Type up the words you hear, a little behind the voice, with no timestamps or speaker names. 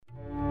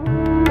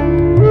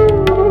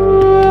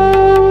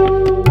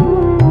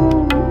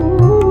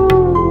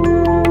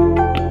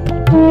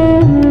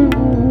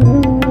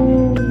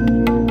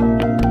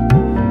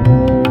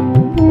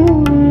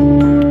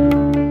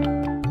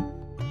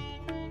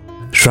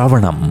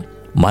Shravanam,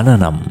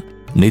 Mananam,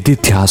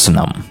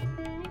 Nididhyasanam.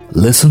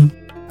 Listen,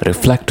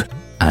 reflect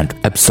and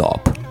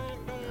absorb.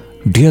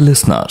 Dear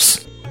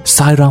listeners,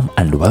 Sai Ram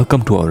and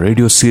welcome to our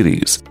radio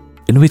series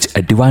in which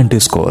a divine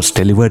discourse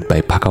delivered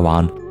by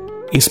Bhagavan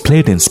is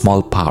played in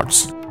small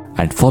parts,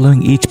 and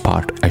following each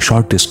part a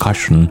short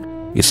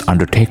discussion is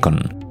undertaken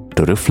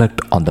to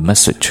reflect on the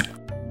message.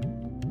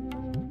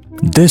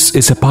 This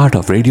is a part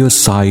of Radio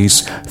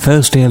Sai's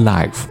Thursday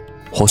Live,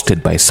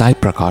 hosted by Sai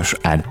Prakash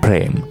and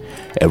Prem,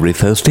 every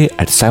Thursday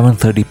at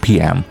 7:30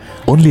 p.m.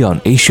 only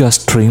on Asia's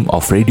stream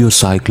of Radio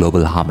Sai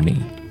Global Harmony.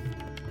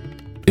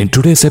 In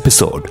today's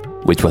episode,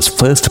 which was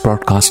first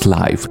broadcast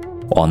live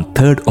on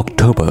 3rd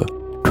October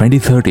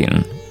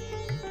 2013,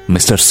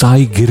 Mr.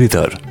 Sai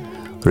Giridhar,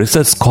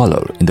 research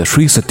scholar in the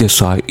Sri Satya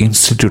Sai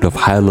Institute of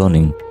Higher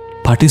Learning,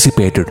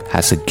 participated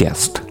as a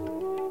guest.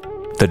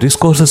 The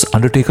discourses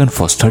undertaken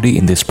for study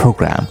in this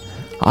program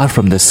are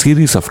from the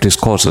series of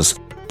discourses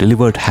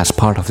delivered as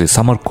part of the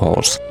summer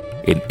course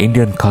in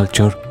Indian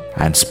Culture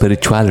and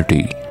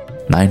Spirituality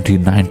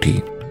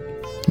 1990.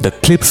 The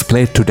clips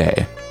played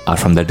today are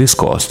from the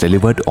discourse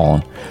delivered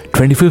on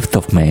 25th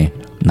of May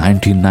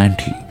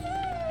 1990.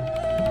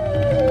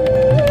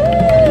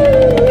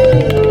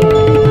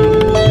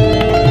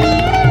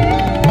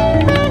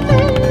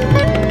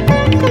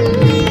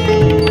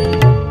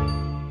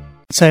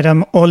 Sai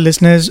Ram, all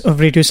listeners of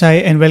Radio Sai,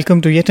 and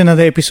welcome to yet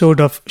another episode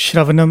of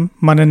Shravanam,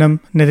 Mananam,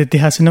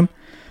 Nididhyasanam.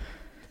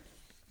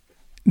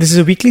 This is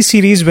a weekly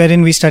series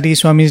wherein we study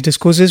Swami's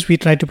discourses. We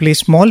try to play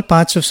small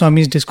parts of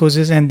Swami's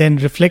discourses and then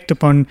reflect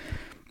upon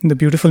the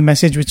beautiful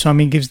message which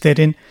Swami gives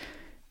therein.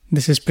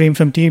 This is Prem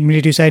from Team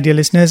Radio Sai, dear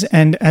listeners,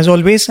 and as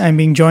always, I'm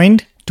being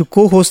joined to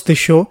co-host this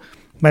show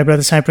by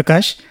Brother Sai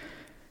Prakash.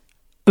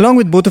 Along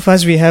with both of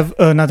us, we have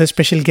another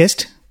special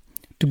guest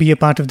to be a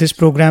part of this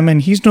program,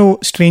 and he's no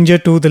stranger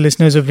to the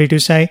listeners of Radio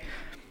Sai.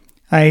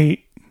 I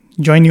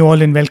join you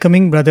all in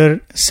welcoming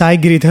Brother Sai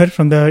Giridhar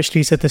from the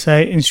Sri Satya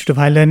Sai Institute of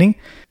Higher Learning,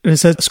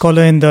 research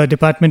scholar in the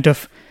Department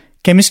of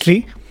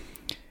Chemistry.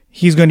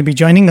 He's going to be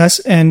joining us,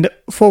 and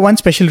for one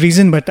special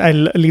reason, but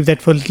I'll leave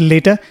that for a little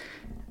later.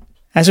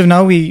 As of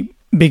now, we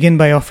begin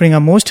by offering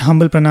our most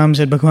humble pranams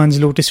at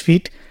Bhagwan's lotus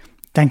feet,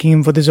 thanking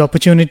him for this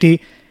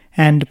opportunity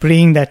and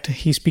praying that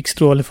he speaks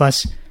through all of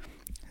us.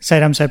 Sai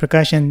Ram Sai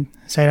Prakash and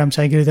Sai Ram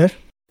Sai Giridhar.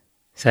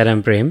 Sai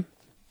Ram Prem.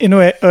 You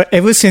know,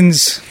 ever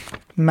since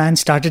man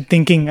started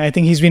thinking, I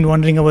think he's been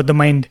wondering about the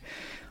mind.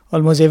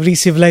 Almost every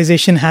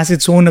civilization has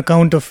its own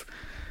account of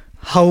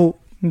how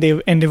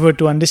they've endeavored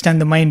to understand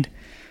the mind.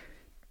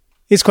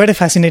 It's quite a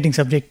fascinating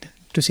subject,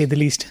 to say the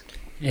least.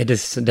 It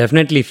is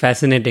definitely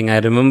fascinating. I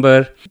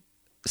remember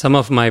some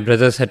of my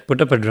brothers had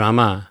put up a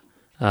drama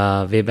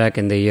way back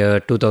in the year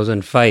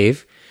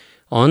 2005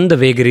 on the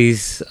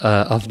vagaries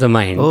of the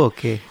mind. Oh,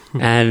 okay.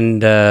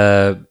 And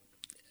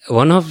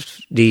one of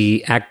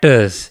the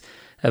actors,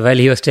 while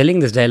he was telling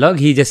this dialogue,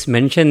 he just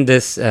mentioned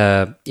this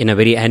in a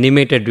very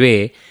animated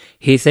way.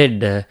 He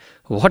said,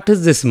 what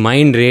is this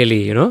mind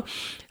really,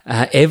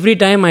 every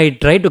time I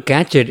try to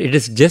catch it, it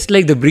is just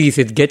like the breeze.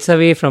 It gets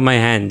away from my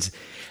hands.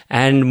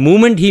 And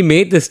moment he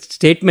made this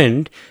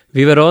statement,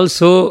 we were all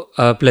so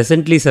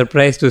pleasantly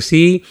surprised to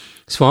see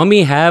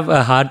Swami have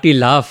a hearty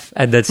laugh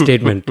at that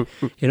statement.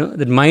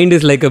 That mind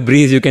is like a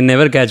breeze. You can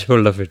never catch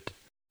hold of it.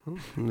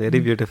 Very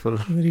beautiful.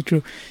 Very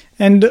true.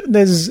 And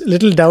there's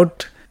little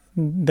doubt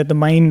that the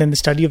mind and the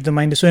study of the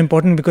mind is so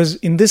important, because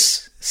in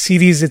this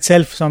series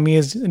itself, Swami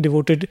has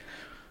devoted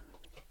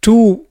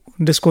 2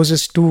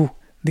 discourses to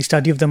the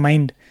study of the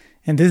mind.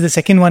 And this is the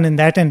second one in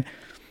that. And,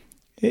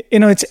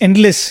 it's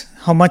endless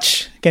how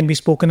much can be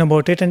spoken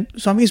about it. And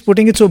Swami is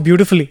putting it so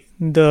beautifully.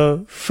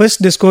 The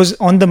first discourse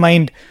on the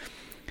mind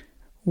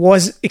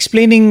was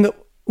explaining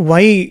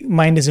why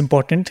mind is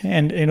important.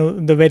 And,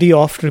 the very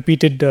oft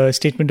repeated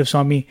statement of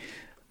Swami,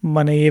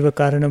 Mana eva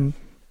karanam,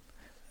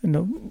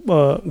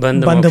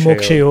 bandha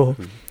mokshayo.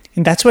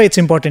 And that's why it's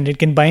important. It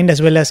can bind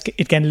as well as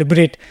it can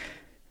liberate.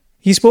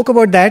 He spoke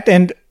about that,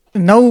 and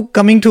now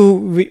coming to,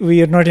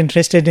 we are not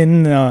interested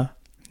in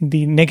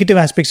the negative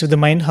aspects of the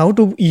mind, how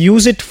to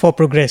use it for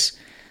progress.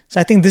 So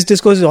I think this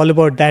discourse is all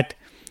about that,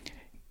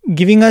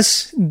 giving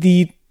us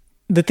the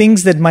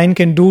things that mind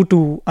can do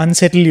to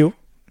unsettle you,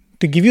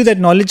 to give you that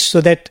knowledge so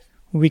that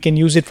we can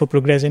use it for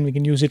progress and we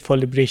can use it for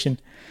liberation.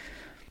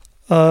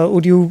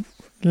 Would you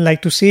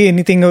like to say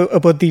anything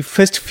about the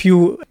first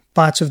few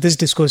parts of this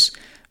discourse?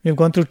 We've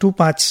gone through 2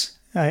 parts,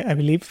 I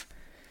believe.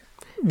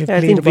 I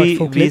think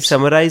we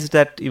summarized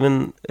that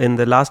even in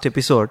the last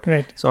episode.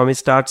 Right. Swami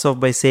starts off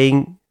by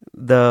saying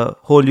the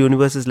whole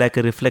universe is like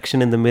a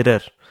reflection in the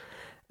mirror.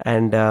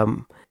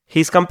 And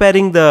he's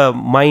comparing the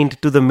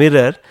mind to the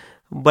mirror.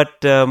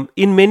 But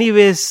in many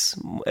ways,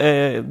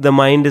 the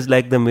mind is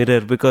like the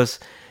mirror, because,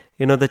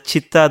 the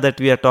chitta that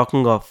we are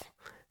talking of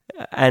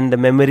and the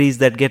memories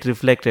that get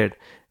reflected.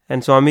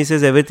 And Swami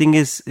says everything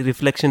is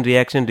reflection,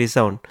 reaction,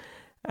 resound.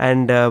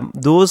 And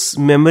those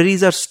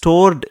memories are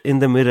stored in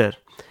the mirror.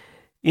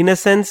 In a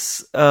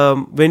sense,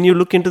 when you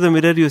look into the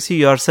mirror, you see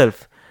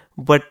yourself.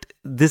 But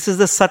this is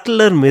the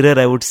subtler mirror,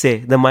 I would say.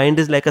 The mind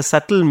is like a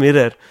subtle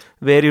mirror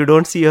where you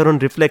don't see your own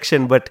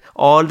reflection, but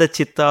all the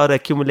chitta or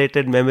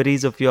accumulated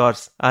memories of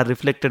yours are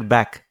reflected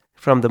back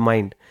from the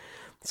mind.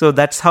 So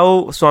that's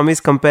how Swami is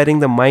comparing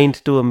the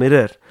mind to a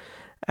mirror.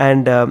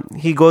 And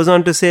he goes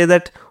on to say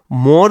that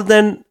more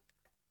than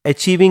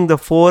achieving the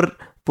 4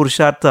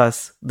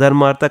 Purusharthas,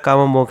 Dharma, Artha,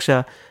 Kama,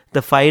 Moksha,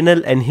 the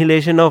final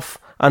annihilation of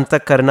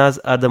Antakarnas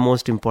are the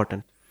most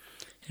important.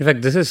 In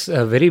fact, this is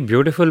a very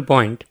beautiful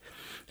point.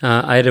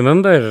 I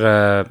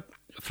remember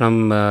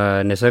from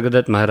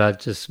Nisargadatta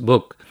Maharaj's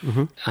book,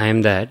 I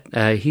Am That,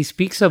 he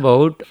speaks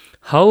about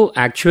how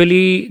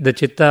actually the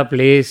chitta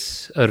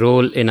plays a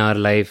role in our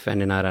life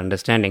and in our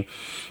understanding.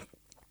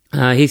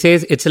 He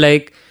says it's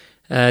like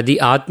the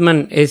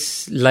Atman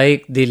is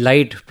like the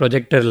light,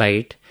 projector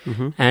light,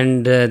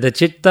 and the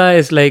chitta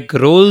is like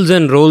rolls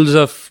and rolls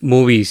of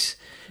movies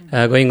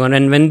going on.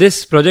 And when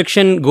this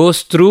projection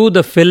goes through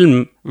the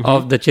film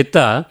of the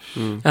chitta,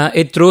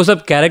 it throws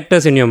up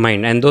characters in your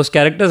mind, and those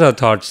characters are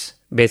thoughts,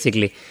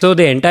 basically. So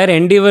the entire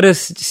endeavor is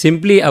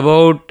simply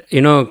about,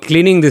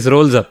 cleaning these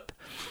rolls up.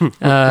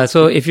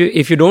 So if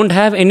you don't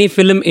have any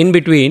film in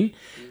between,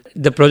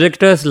 the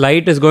projector's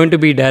light is going to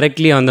be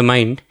directly on the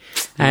mind,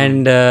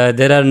 and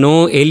there are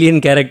no alien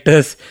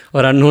characters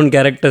or unknown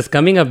characters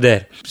coming up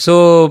there.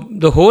 So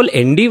the whole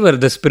endeavor,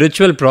 the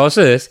spiritual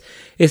process,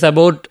 is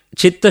about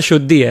chitta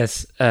shuddhi,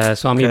 as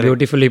Swami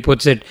beautifully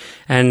puts it.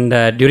 And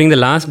during the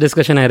last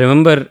discussion, I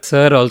remember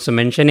Sir also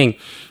mentioning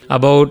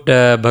about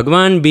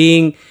Bhagwan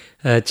being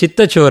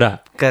chitta chora.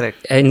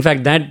 Correct. In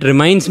fact, that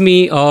reminds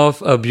me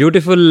of a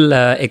beautiful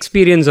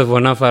experience of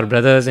one of our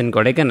brothers in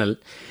Kodaikanal.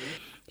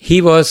 He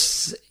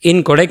was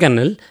in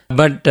Kodaikanal,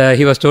 but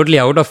he was totally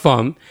out of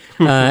form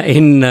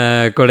in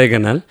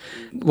Kodaikanal.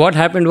 What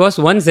happened was,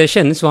 one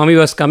session, Swami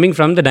was coming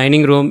from the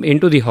dining room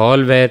into the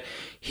hall where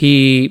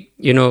he,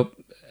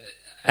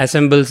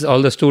 assembles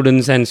all the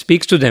students and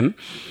speaks to them.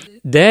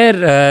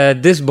 There,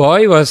 this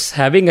boy was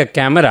having a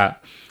camera.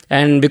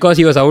 And because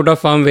he was out of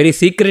form, very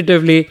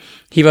secretively,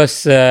 he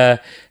was,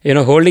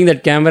 holding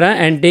that camera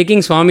and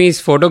taking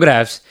Swami's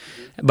photographs.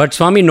 But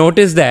Swami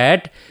noticed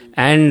that,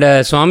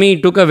 and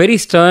Swami took a very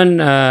stern,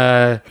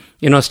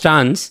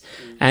 stance,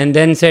 and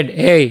then said,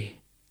 "Hey,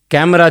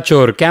 camera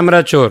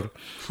chor,"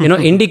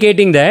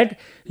 indicating that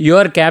you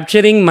are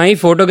capturing my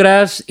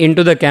photographs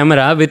into the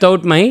camera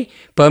without my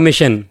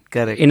permission.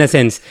 Correct. In a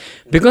sense.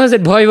 Because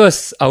that boy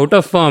was out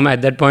of form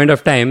at that point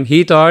of time,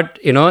 he thought,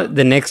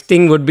 the next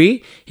thing would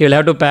be he will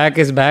have to pack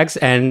his bags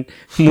and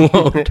move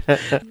out.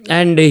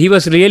 And he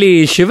was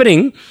really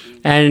shivering.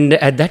 And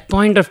at that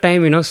point of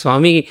time,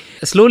 Swami,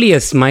 slowly a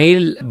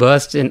smile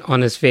burst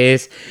on his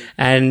face,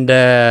 and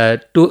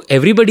to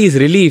everybody's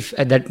relief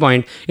at that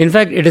point. In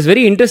fact, it is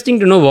very interesting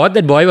to know what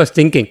that boy was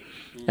thinking.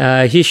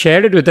 He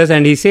shared it with us,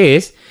 and he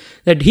says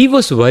that he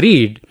was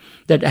worried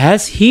that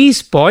as he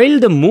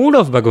spoiled the mood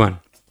of Bhagwan,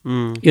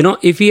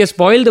 if he has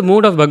spoiled the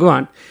mood of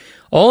Bhagwan,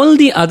 all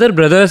the other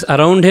brothers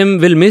around him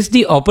will miss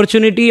the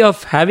opportunity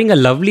of having a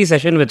lovely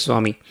session with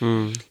Swami.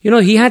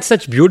 He had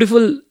such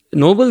beautiful,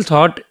 noble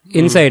thought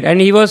inside,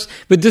 and he was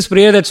with this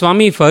prayer that,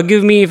 Swami,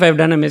 forgive me if I've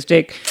done a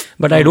mistake,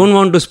 but I don't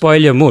want to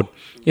spoil your mood.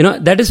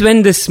 That is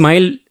when this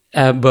smile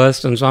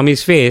burst on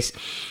Swami's face,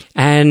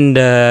 and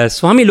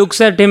Swami looks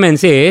at him and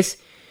says,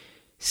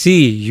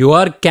 "See, you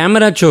are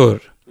camera chor,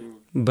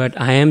 but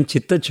I am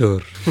chitta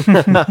chor."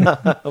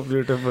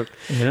 Beautiful.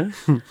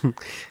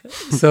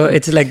 So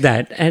it's like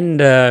that.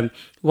 And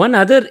one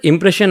other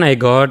impression I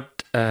got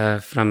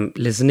from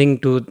listening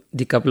to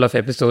the couple of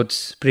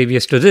episodes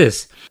previous to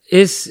this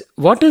is,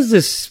 what is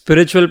this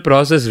spiritual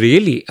process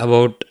really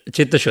about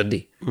chitta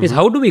shuddhi? Is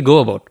how do we go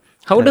about?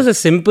 How does a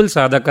simple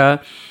sadhaka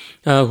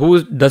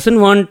who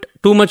doesn't want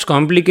too much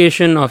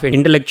complication of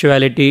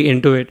intellectuality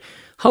into it,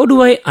 how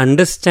do I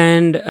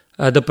understand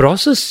the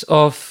process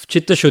of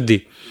chitta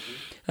shuddhi?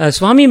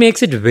 Swami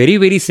makes it very,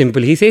 very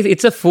simple. He says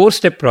it's a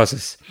 4-step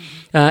process.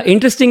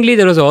 Interestingly,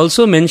 there was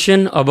also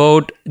mention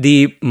about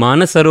the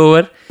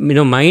Manasarovar,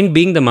 mind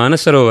being the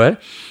Manasarovar.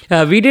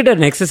 We did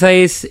an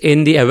exercise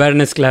in the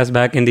awareness class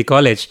back in the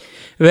college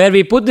where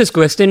we put this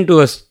question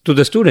to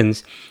the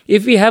students.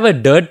 If we have a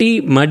dirty,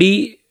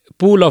 muddy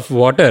pool of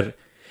water,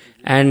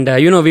 and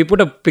we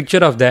put a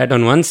picture of that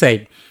on one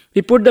side,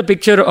 we put the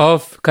picture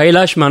of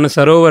Kailash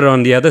Manasarovar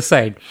on the other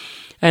side,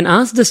 and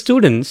asked the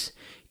students,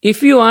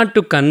 if you are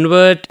to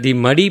convert the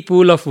muddy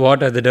pool of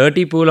water, the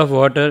dirty pool of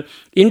water,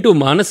 into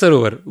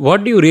Manasarovar,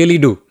 what do you really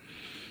do?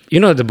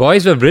 The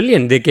boys were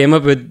brilliant. They came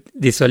up with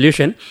the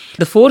solution.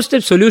 The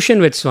 4-step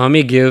solution which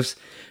Swami gives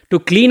to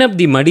clean up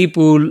the muddy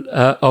pool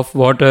of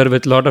water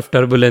with lot of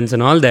turbulence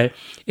and all that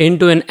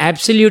into an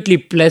absolutely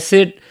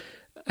placid,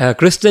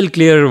 crystal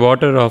clear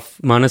water of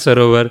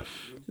Manasarovar,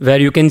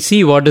 where you can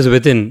see what is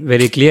within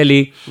very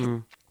clearly,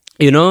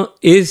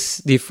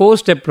 is the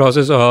 4-step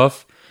process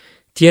of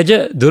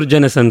Tyaja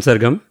Durjana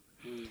Sansargam,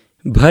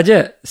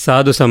 Bhaja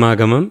Sadhu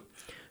Samagamam,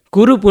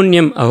 Kuru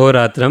Punyam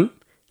Ahoratram,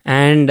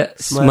 and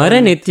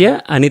Smara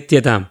Nitya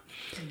Anityatam.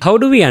 how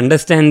do we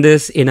understand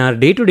this in our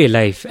day-to-day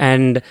life?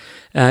 And,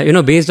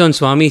 based on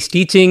Swami's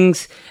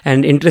teachings,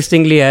 and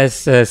interestingly, as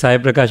Sai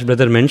Prakash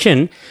brother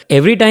mentioned,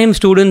 every time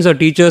students or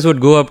teachers would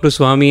go up to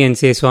Swami and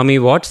say, Swami,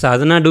 what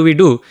sadhana do we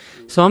do?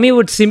 Swami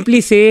would simply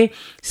say,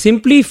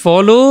 simply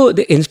follow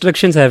the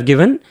instructions I have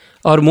given.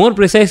 Or more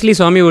precisely,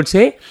 Swami would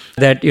say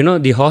that,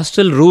 the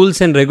hostel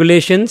rules and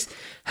regulations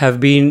have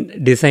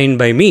been designed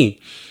by me.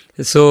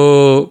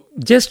 So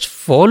just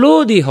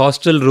follow the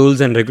hostel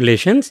rules and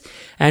regulations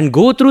and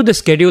go through the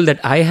schedule that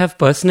I have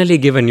personally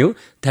given you.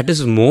 That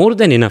is more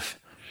than enough.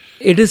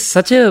 It is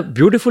such a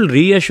beautiful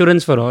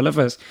reassurance for all of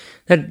us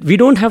that we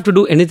don't have to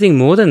do anything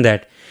more than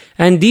that.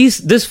 And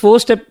this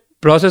 4-step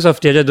process of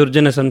Tyaja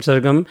Durjana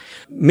Samsargam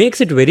makes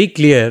it very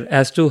clear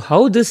as to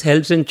how this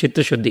helps in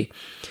Chitta Shuddhi.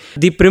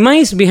 The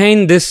premise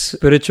behind this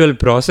spiritual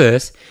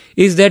process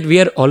is that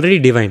we are already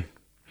divine.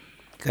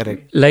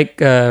 Correct. Like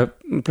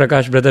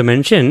Prakash brother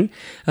mentioned,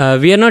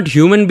 we are not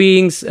human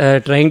beings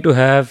trying to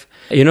have,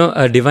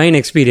 a divine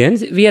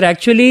experience. We are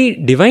actually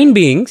divine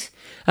beings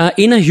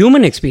in a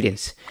human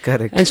experience.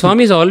 Correct. And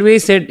Swami has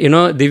always said,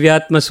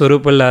 Divyatma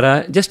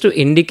Swarupallara, just to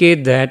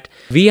indicate that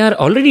we are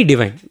already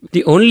divine.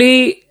 The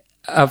only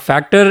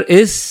factor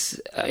is,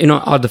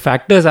 or the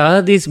factors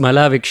are these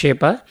Mala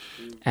Vikshepa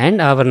and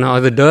Avarna,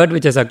 or the dirt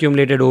which has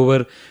accumulated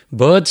over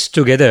births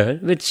together,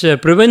 which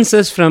prevents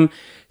us from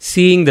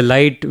seeing the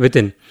light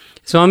within.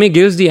 Swami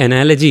gives the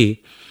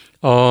analogy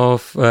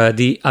of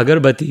the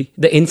agarbati,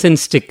 the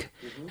incense stick.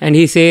 And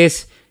he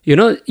says,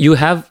 you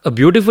have a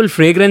beautiful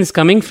fragrance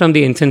coming from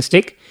the incense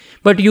stick,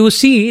 but you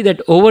see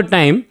that over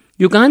time,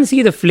 you can't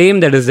see the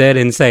flame that is there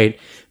inside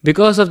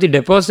because of the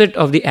deposit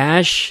of the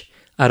ash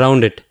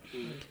around it.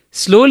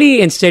 Slowly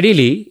and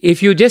steadily,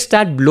 if you just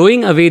start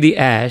blowing away the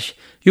ash,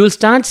 you will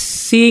start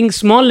seeing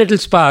small little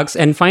sparks,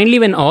 and finally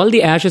when all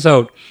the ash is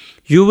out,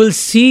 you will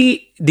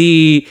see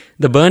the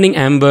burning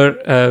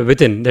amber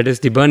within, that is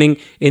the burning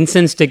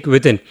incense stick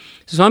within.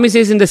 So Swami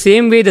says, in the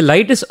same way, the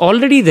light is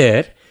already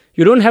there.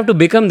 You don't have to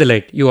become the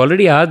light. You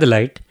already are the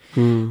light.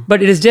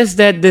 But it is just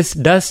that this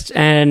dust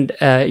and,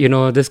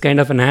 this kind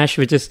of an ash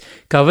which is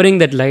covering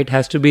that light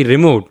has to be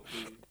removed.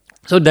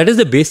 So that is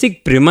the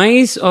basic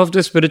premise of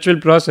the spiritual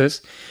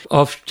process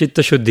of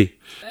Chitta Shuddhi.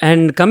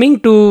 And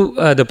coming to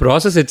the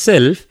process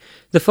itself,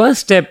 the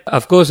first step,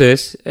 of course,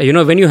 is,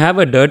 when you have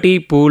a dirty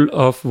pool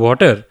of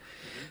water,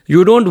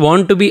 you don't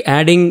want to be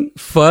adding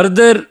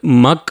further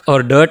muck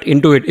or dirt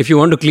into it if you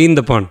want to clean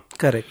the pond.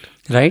 Correct.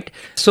 Right?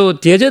 So,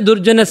 Tyaja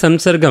Durjana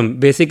Samsargam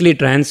basically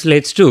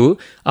translates to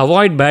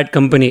avoid bad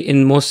company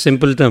in most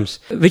simple terms,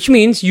 which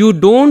means you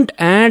don't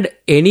add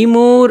any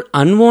more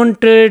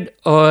unwanted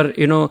or,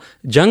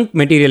 junk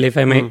material, if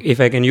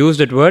I can use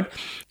that word,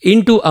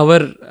 into our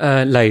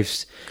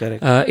lives,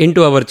 Correct.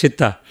 Into our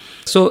chitta.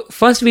 So,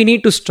 first we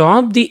need to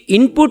stop the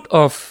input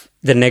of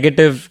the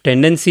negative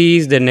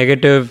tendencies, the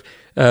negative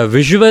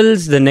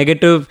visuals, the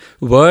negative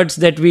words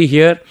that we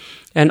hear,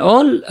 and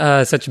all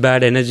such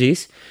bad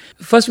energies.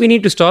 First, we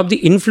need to stop the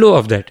inflow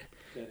of that.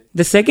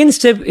 The second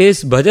step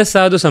is Bhaja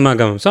Sadhu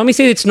Samagamam. Swami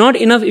says it's not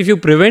enough if you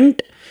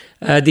prevent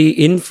the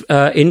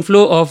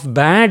inflow of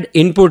bad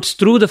inputs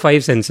through the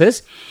 5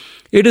 senses.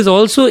 It is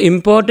also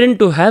important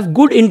to have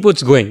good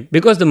inputs going,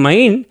 because the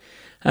mind,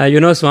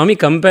 Swami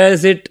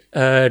compares it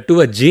to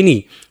a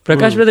genie.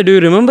 Prakash brother, do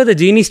you remember the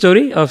genie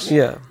story of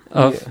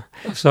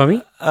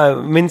Swami?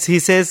 Means he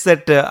says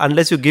that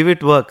unless you give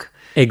it work,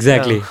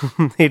 exactly.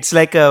 It's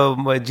like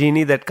a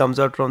genie that comes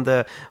out from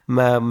the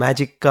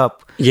magic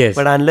cup. Yes.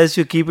 But unless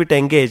you keep it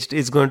engaged,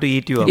 it's going to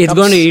eat you up. It's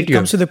going to eat you. It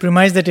comes to the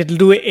premise that it'll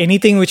do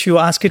anything which you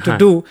ask it to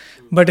do,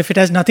 but if it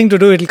has nothing to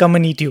do, it'll come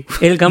and eat you.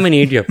 It'll come and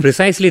eat you.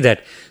 Precisely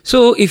that.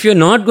 So if you're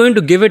not going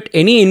to give it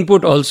any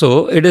input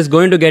also, it is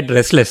going to get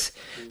restless.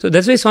 So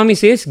that's why Swami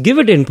says, give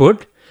it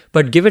input,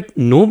 but give it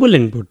noble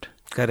input.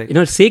 Correct.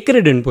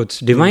 Sacred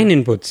inputs, divine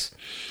inputs.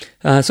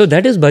 So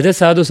that is Bhaja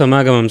Sadhu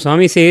Samagamam.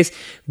 Swami says,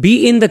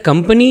 be in the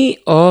company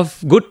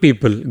of good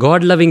people,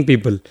 God-loving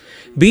people.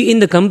 Be in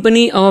the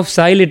company of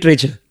Sai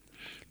literature.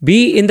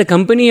 Be in the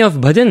company of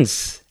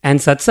bhajans and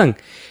satsang.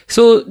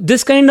 So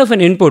this kind of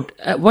an input,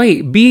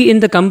 why? Be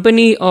in the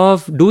company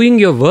of doing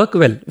your work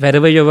well,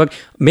 wherever you work.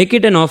 Make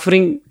it an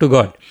offering to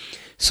God.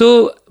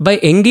 So by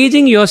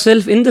engaging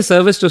yourself in the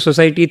service to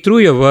society through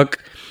your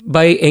work,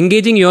 by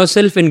engaging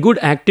yourself in good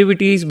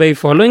activities, by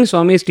following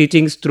Swami's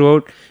teachings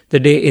throughout the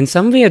day in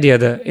some way or the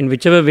other, in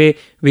whichever way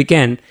we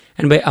can,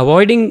 and by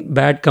avoiding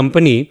bad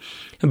company,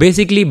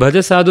 basically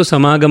Bhaja Sadhu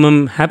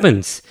Samagamam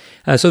happens.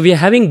 So we are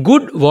having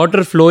good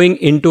water flowing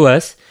into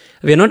us.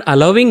 We are not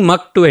allowing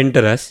muck to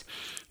enter us.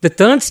 The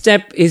third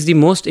step is the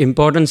most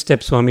important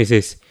step, Swami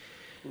says.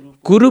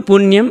 Kuru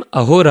Punyam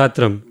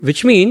Ahoratram,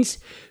 which means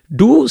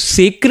do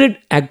sacred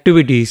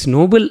activities,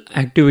 noble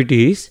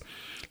activities,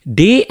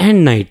 day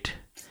and night.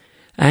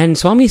 And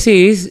Swami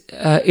says,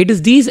 it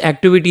is these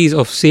activities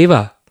of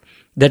seva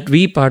that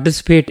we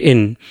participate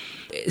in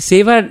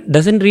Seva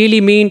doesn't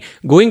really mean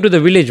going to the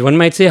village. One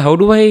might say, how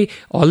do I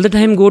all the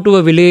time go to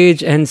a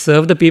village and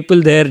serve the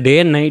people there day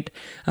and night?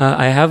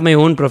 I have my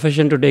own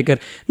profession to take care.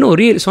 No,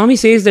 Swami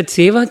says that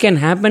seva can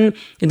happen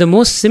in the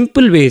most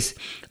simple ways.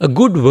 A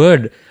good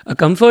word, a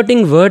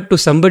comforting word to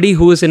somebody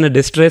who is in a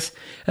distress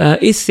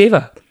is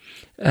seva.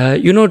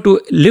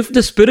 To lift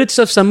the spirits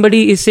of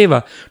somebody is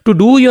seva. To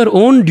do your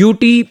own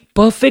duty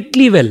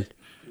perfectly well,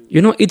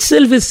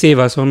 itself is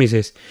seva, Swami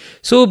says.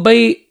 So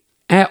by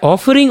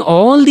offering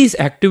all these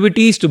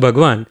activities to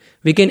Bhagwan,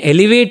 we can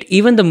elevate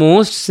even the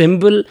most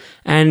simple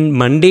and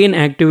mundane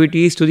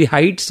activities to the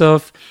heights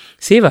of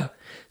seva.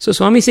 So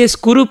Swami says,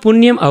 Kuru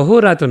Punyam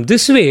Ahoratram.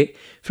 This way,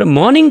 from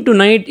morning to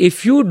night,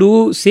 if you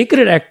do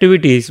sacred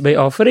activities by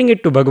offering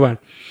it to Bhagwan,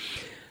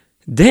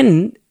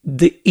 then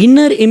the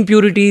inner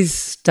impurities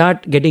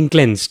start getting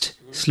cleansed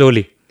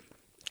slowly.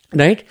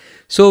 Right?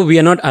 So we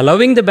are not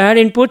allowing the bad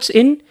inputs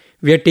in.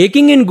 We are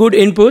taking in good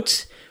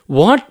inputs.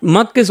 What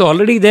muck is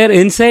already there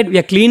inside, we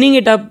are cleaning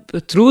it up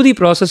through the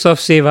process of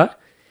seva.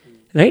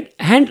 Right?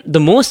 And the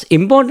most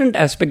important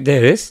aspect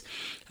there is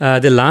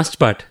the last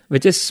part,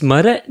 which is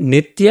smara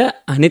nitya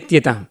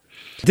anityatam.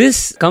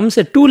 This comes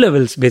at two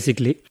levels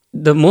basically.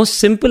 The most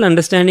simple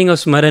understanding of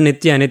smara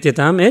nitya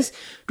anityatam is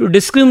to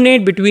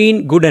discriminate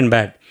between good and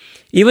bad.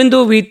 Even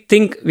though we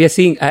think we are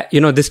seeing,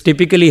 this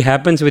typically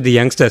happens with the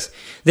youngsters.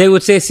 They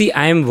would say, see,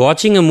 I am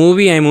watching a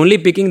movie, I am only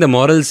picking the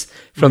morals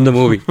from the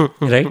movie,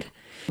 right?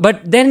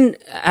 But then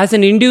as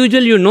an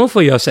individual, you know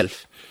for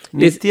yourself.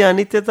 Nitya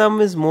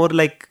anityatam is more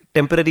like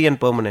temporary and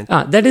permanent.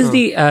 That is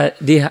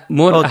the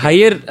more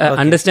higher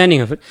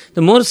understanding of it.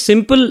 The more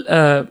simple,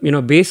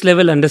 base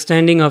level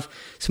understanding of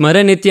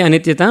smara nitya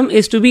anityatam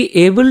is to be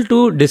able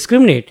to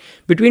discriminate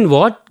between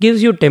what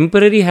gives you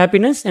temporary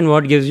happiness and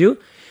what gives you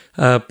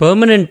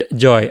permanent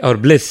joy or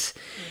bliss.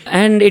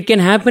 And it can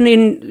happen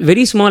in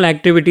very small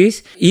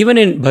activities, even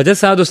in Bhaja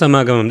Sadhu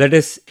Samagamam, that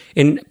is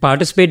in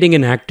participating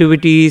in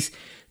activities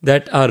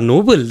that are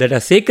noble, that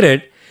are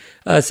sacred.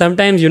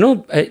 Sometimes,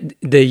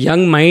 the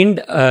young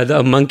mind,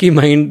 the monkey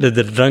mind,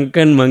 the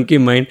drunken monkey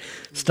mind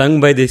stung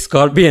by the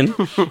scorpion,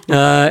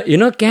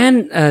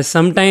 can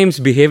sometimes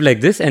behave like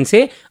this and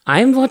say,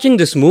 I am watching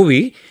this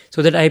movie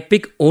so that I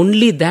pick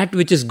only that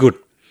which is good.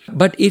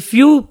 But if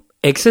you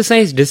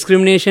exercise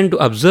discrimination to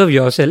observe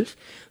yourself,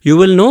 you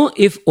will know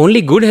if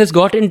only good has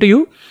got into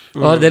you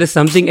or there is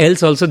something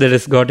else also that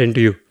has got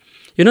into you.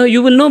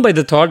 You will know by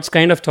the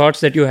kind of thoughts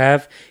that you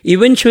have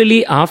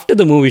eventually after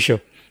the movie show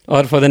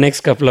or for the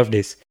next couple of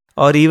days.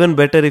 Or even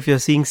better if you're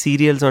seeing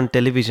serials on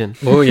television.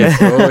 Oh yes.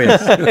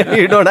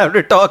 You don't have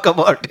to talk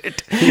about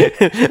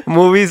it.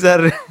 Movies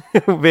are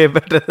way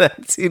better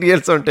than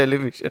serials on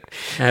television.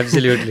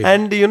 Absolutely.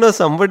 And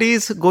somebody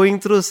is going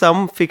through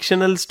some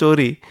fictional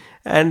story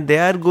and they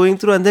are going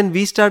through, and then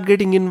we start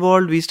getting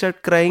involved, we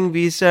start crying,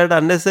 we start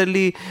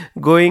unnecessarily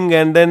going,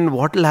 and then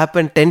what will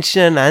happen?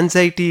 Tension,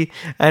 anxiety,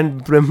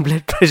 and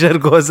blood pressure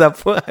goes up.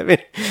 I mean,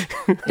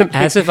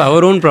 as if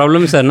our own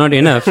problems are not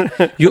enough.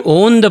 You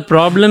own the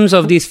problems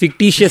of these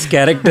fictitious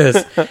characters,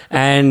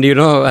 and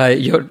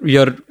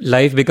your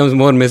life becomes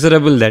more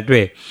miserable that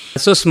way.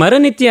 So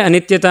Smaranitya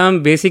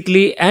Anityatam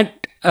basically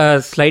at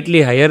a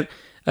slightly higher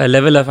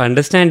level of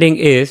understanding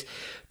is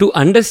to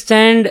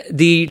understand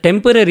the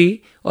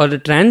temporary or the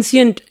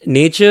transient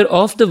nature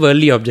of the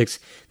worldly objects,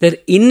 their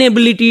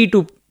inability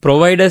to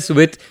provide us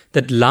with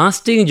that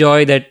lasting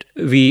joy that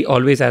we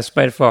always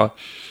aspire for,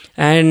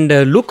 and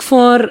look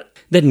for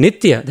that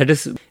nitya, that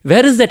is,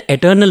 where is that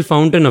eternal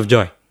fountain of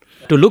joy?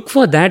 To look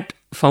for that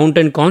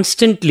fountain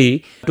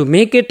constantly, to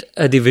make it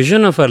the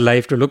vision of our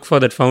life, to look for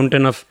that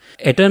fountain of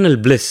eternal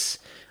bliss,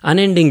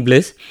 unending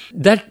bliss,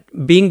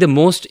 that being the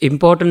most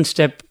important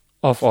step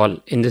of all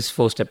in this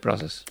 4-step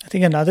process. I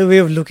think another way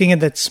of looking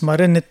at that smara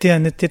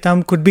nitya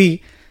nityatam could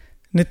be,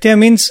 nitya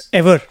means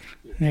ever,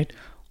 right?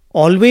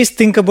 Always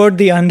think about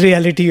the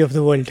unreality of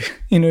the world.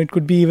 It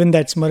could be even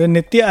that smara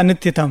nitya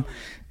anityatam.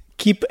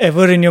 Keep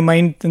ever in your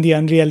mind the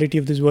unreality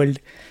of this world.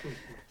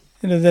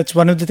 That's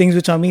one of the things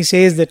which Swami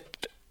says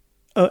that,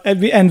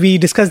 and we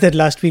discussed that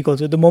last week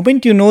also. The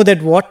moment you know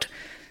that what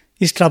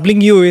is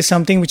troubling you is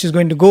something which is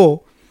going to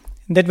go,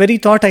 that very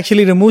thought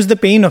actually removes the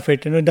pain of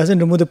it. It doesn't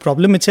remove the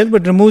problem itself,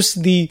 but removes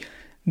the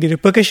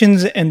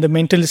repercussions and the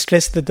mental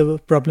stress that the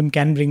problem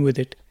can bring with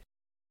it.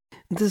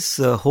 This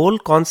whole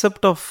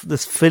concept of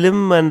this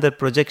film and the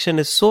projection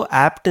is so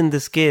apt in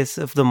this case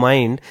of the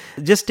mind.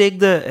 Just take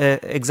the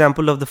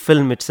example of the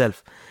film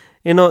itself.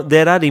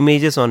 There are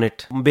images on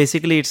it.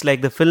 Basically, it's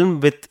like the film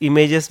with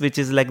images, which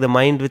is like the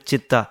mind with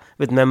chitta,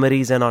 with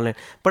memories and all that.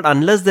 But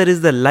unless there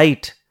is the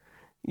light,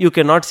 you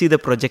cannot see the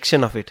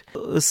projection of it.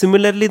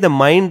 Similarly, the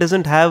mind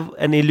doesn't have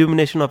an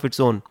illumination of its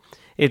own.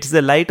 It's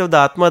the light of the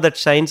Atma that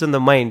shines on the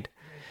mind,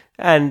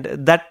 and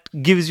that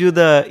gives you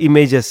the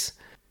images.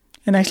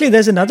 And actually,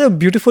 there's another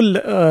beautiful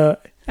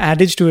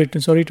adage to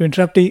it. Sorry to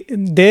interrupt.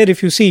 There,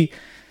 if you see,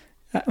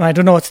 I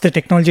don't know what's the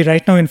technology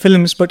right now in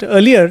films, but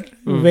earlier,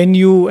 when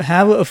you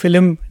have a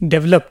film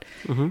developed,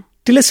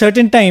 till a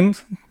certain time,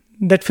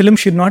 that film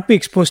should not be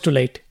exposed to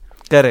light.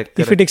 Correct.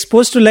 If it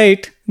exposed to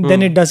light,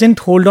 then it doesn't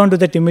hold on to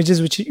that images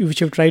which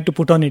you've tried to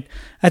put on it.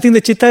 I think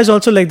the chitta is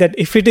also like that.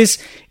 If it is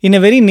in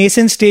a very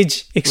nascent stage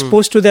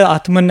exposed to the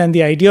Atman and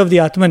the idea of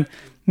the Atman,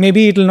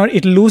 maybe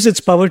it'll lose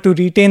its power to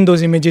retain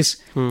those images.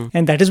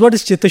 And that is what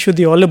is Chitta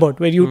Shuddhi all about,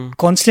 where you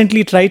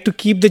constantly try to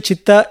keep the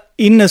Chitta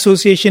in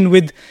association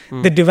with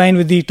the divine,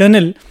 with the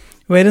eternal,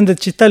 wherein the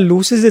Chitta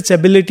loses its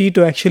ability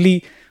to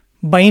actually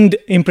bind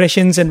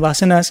impressions and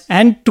vasanas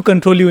and to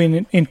control you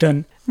in turn.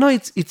 No,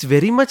 it's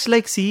very much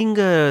like seeing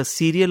a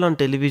serial on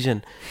television.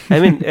 I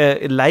mean,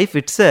 life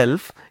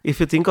itself, if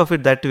you think of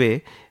it that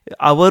way,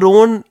 our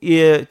own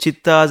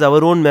chittas,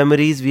 our own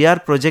memories, we are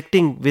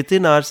projecting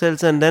within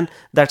ourselves, and then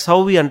that's how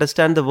we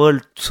understand the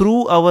world,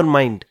 through our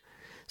mind.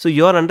 So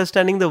you're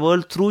understanding the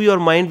world through your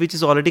mind, which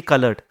is already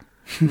colored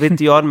with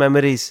your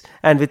memories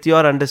and with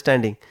your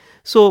understanding.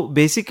 So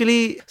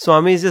basically,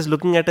 Swami is just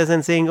looking at us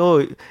and saying,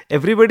 oh,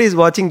 everybody is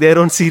watching their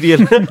own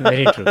serial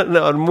Very true.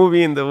 or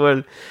movie in the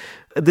world.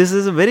 This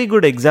is a very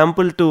good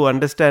example to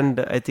understand,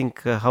 I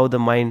think, how the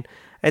mind...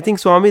 I think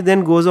Swami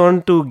then goes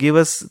on to give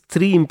us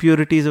 3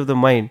 impurities of the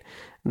mind.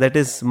 That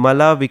is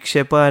Mala,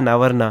 Vikshepa and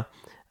Avarna.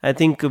 I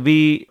think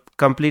we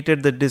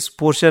completed this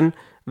portion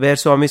where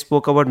Swami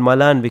spoke about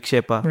Mala and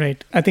Vikshepa.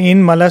 Right. I think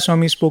in Mala,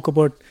 Swami spoke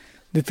about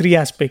the 3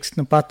 aspects,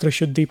 the Patra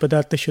Shuddhi,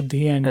 Padartha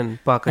Shuddhi and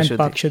Pak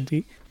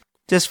Shuddhi.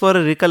 Just for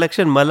a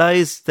recollection, Mala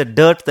is the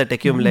dirt that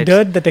accumulates.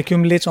 Dirt that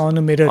accumulates on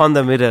a mirror. On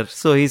the mirror.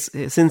 So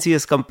since he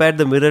has compared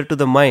the mirror to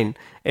the mind,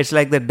 it's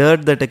like the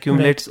dirt that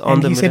accumulates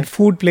on the mirror. He said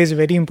food plays a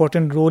very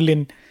important role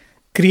in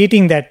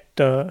creating that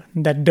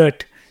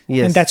dirt.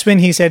 Yes. And that's when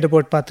he said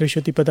about Patra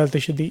Shuddhi, Padartha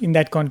Shuddhi in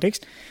that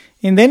context.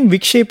 And then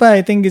Vikshepa,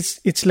 I think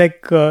it's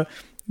like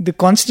the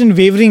constant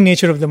wavering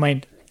nature of the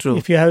mind. True.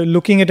 If you're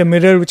looking at a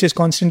mirror which is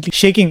constantly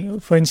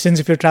shaking, for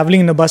instance, if you're traveling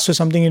in a bus or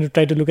something and you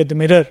try to look at the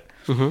mirror,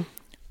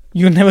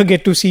 you never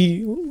get to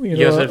see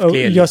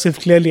yourself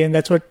clearly. And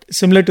that's what,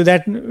 similar to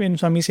that, when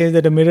Swami says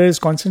that a mirror is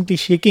constantly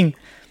shaking,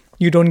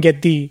 you don't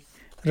get the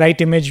right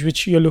image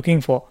which you're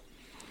looking for.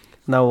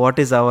 Now, what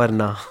is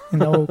Avarna?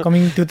 Now,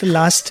 coming to the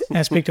last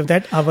aspect of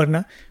that,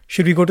 Avarna.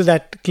 Should we go to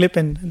that clip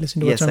and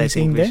listen to what Swami is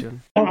saying there?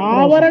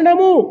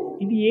 ఆవరణము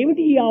ఇది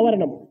ఏమిటి ఈ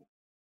ఆవరణము?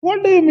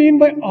 What do you mean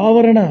by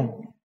avarana?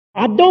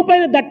 అద్దం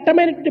పైన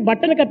దట్టమైనటువంటి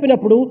బట్టను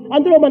కప్పినప్పుడు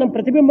అందులో మనం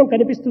ప్రతిబింబం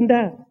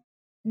కనిపిస్తుందా?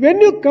 When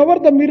you cover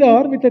the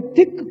mirror with a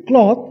thick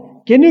cloth,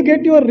 can you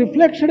get your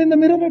reflection in the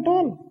mirror at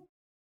all?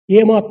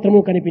 ఏమాత్రము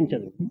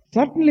కనిపించదు.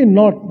 Certainly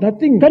not.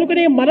 Nothing.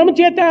 కనుకనే మనము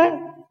చేత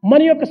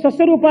మన యొక్క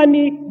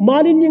స్వస్వరూపాన్ని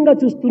మాలిన్యంగా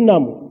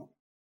చూస్తున్నాము.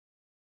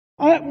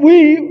 We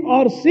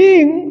are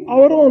seeing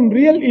our own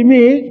real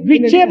image.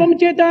 విక్షేపం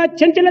చేత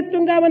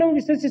చంచలత్వంగా మనం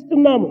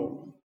విశ్వసిస్తున్నాము.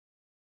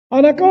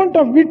 On account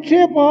of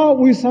vikshepa,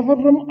 we suffer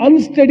from ఈ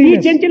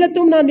unsteadiness.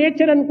 చంచలత్వం నా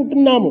నేచర్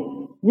అనుకుంటున్నాము.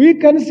 We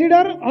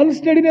consider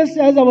unsteadiness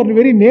as our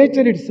very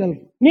nature itself.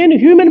 నేను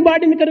హ్యూమన్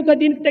బాడీని కనుక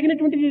దీనికి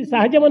తగినటువంటిది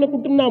సహజం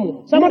అనుకుంటున్నాము,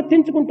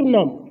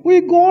 సమర్థించుకుంటున్నాము. We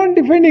go on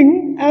defending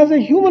as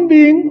a human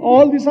being,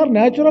 all these are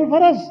natural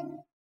for us.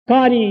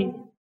 కానీ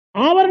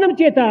ఆవరణం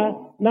చేత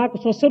నాకు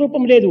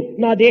స్వస్వరూపం లేదు,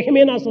 నా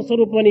దేహమే నా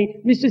స్వస్వరూపం అని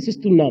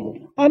విశ్వసిస్తున్నాము.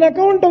 On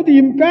account of the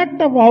impact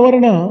of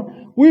avarana,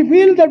 we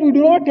feel that we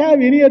do not have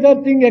any other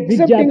thing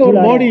excepting our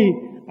body.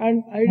 And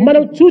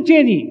మనం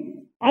చూచేది,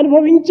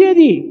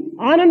 అనుభవించేది,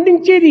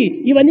 ఆనందించేది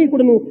ఇవన్నీ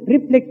కూడా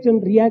reflection,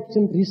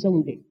 reaction,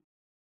 resounding.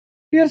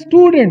 Dear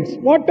students,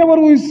 whatever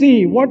we see,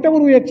 whatever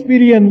we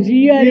experience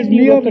is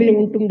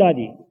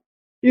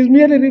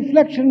merely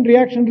reflection,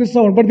 reaction,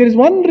 resound. But there is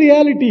one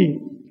reality.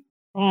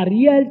 ఆ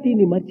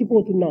రియాలిటీని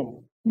మర్చిపోతున్నాము.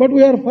 But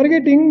we are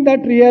forgetting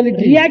that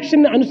reality.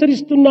 Reaction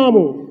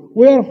అనుసరిస్తున్నాము.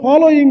 We are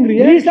following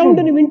reaction.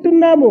 Resound ని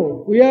వింటున్నాము.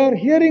 We are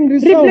hearing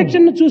resound.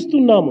 Reflection ను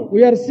చూస్తున్నాము.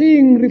 We are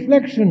seeing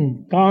reflection.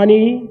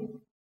 కానీ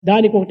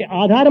దానికి ఒకటి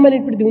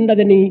ఆధారమైనటువంటిది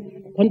ఉండదని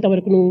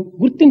కొంతవరకు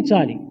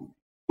గుర్తించాలి.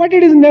 But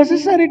it is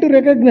necessary to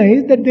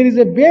recognize that there is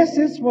a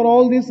basis for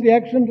all this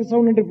reaction,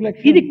 resound and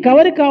reflection. ఇది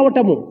కవర్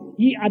కావటము.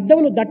 ఈ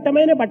అద్దమును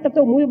దట్టమైన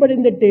బట్టతో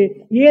మూయబడిందంటే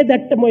ఏ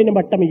దట్టమైన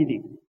బట్టం ఇది?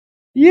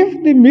 If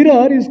the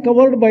mirror is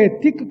covered by a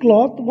thick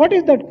cloth, what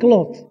is that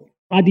cloth?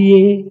 అది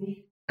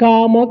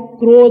కామ,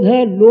 క్రోధ,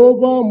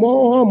 లోభ,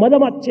 మోహ,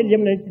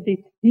 మదమాత్సర్యం అనేటువంటి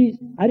ఈ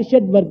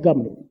అరిషడ్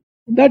వర్గములు.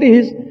 That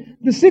is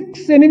the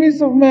 6 enemies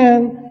of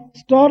man,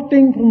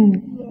 starting from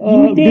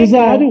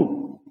desire.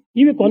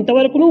 ఇవి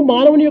కొంతవరకు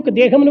మానవుని యొక్క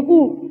దేహమునకు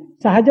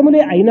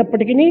సహజములే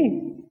అయినప్పటికీ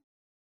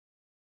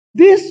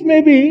this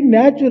may be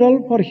natural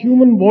for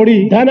human body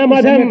ధన to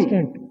మదం, some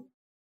extent.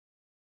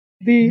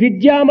 The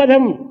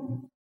విద్యామదం,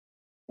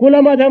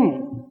 కులమదం,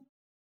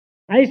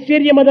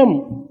 ఐశ్వర్యమదం,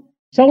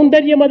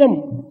 సౌందర్యమదం,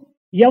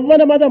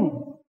 యవ్వనమదం,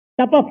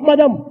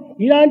 తపమదం,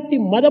 ఇలాంటి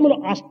మదములు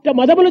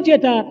అష్టమదముల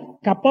చేత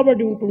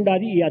కప్పబడి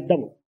ఉంటుండాలి ఈ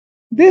అద్దము.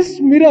 This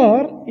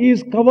mirror is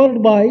covered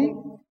by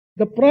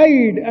the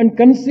pride and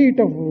conceit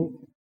of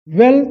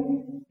wealth,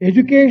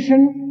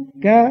 education,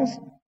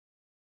 caste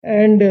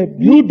and ఈ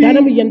beauty.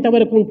 ధనం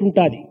ఎంతవరకు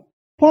ఉంటుంటాది?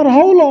 For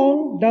how long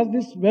does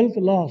this wealth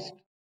last?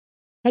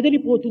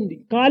 కదిలిపోతుంది.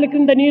 కాలి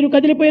క్రింద నీరు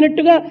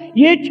కదిలిపోయినట్టుగా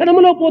ఏ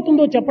క్షణములో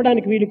పోతుందో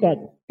చెప్పడానికి వీలు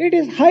కాదు. It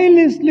is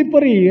highly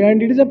slippery and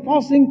it is a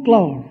passing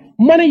cloud.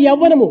 మన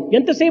యవ్వనము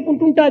ఎంతసేపు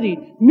ఉంటుంటాది?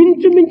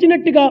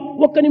 మించినట్టుగా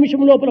ఒక్క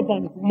నిమిషం లోపల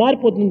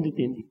మారిపోతుంది.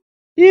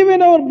 Even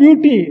our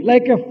beauty,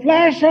 like a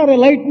flash or a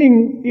lightning,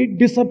 it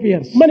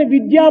disappears. మన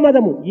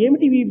విద్యామదము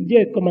ఏమిటి?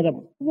 విద్య యొక్క మదము.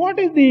 What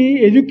is the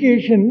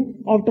education?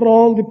 After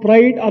all, the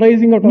pride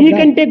arising out of that.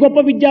 నీకంటే గొప్ప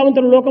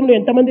విద్యావంతులు లోకంలో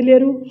ఎంతమంది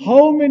లేరు?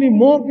 How many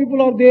more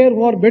people are there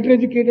who are better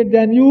educated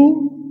than you?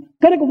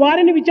 కనుక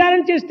వారిని విచారణ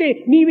చేస్తే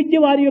నీ విద్య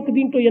వారి యొక్క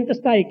దీంట్లో ఎంత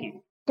స్థాయికి?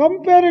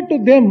 Compare it to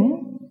them.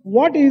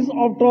 What is,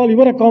 after all,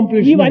 your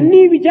accomplishment?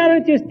 ఇవన్నీ విచారణ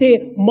చేస్తే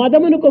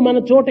మదమునకు మన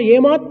చోట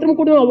ఏమాత్రం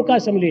కూడా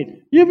అవకాశం లేదు.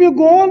 If you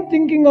go on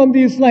thinking on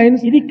these lines,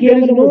 ఇది there is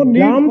కేవలం no need for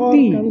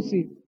భ్రాంతి,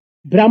 conceit.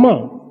 భ్రమ.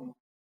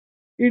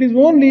 It is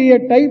only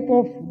a type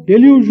of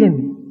delusion.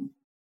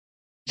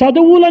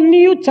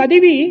 చదువులన్నీ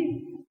చదివి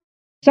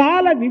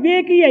చాలా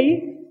వివేకి అయి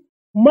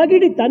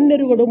మగిడి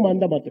తన్నెరుగడు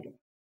మందమతుడు.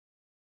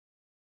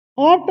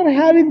 After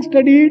having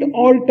studied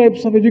all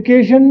types of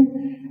education,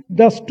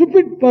 the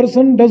stupid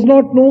person does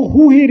not know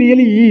who he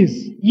really is.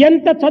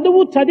 ఎంత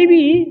చదువు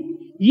చదివి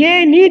ఏ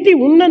నీతి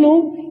ఉన్నను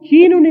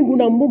హీనుని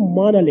గుణము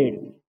మానలేడు.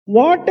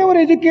 Whatever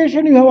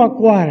education you have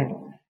acquired,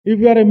 if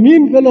you are a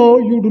mean fellow,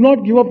 you do not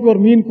give up your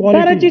mean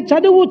తరచి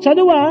quality.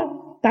 చదువ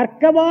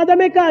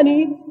తర్కవాదమే కాని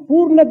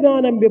పూర్ణ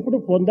జ్ఞానం ఎప్పుడు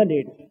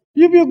పొందలేడు.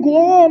 If you go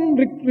on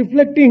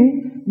reflecting,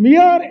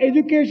 mere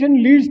education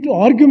leads to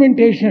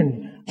argumentation.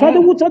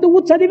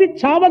 చదివి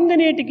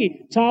చావంగనేటికి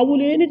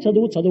చావులేని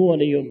చదువు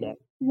అలయి ఉన్నారు.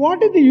 What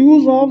is the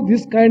use of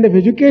this kind of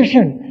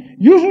education?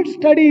 You should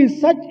study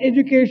such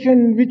education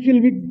which will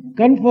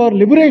confer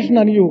liberation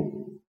on you.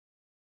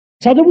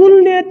 చదువులు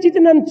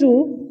నేర్చితినంచు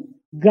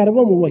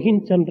గర్వము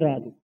వహించను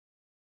రాదు.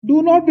 Do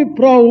not be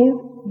proud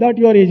that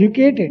you are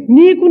educated.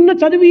 నీకున్న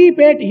చదువు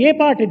ఏ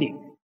పాటిది?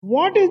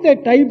 What is the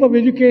type of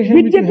education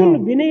which you విద్యకు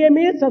have?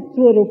 వినయమే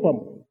సత్స్వరూపం.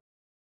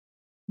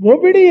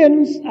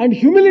 Obedience and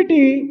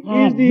humility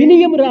is the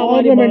వినయం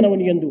రావాలి ornament,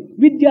 మానవుని యందు,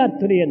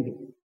 విద్యార్థుని యందు.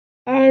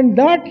 and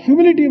that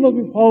humility must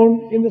be found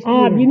in the ఆ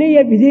student. వినయ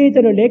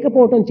విధేయతలు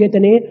లేకపోవటం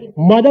చేతనే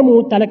మదము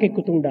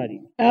తలకెక్కుతుండాలి.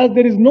 As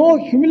there is no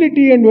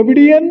humility and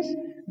obedience,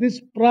 this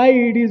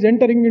pride is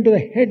entering into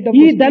the head of ఈ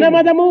the student.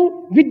 ధనమదము,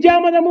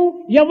 విద్యామదము,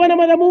 యవ్వన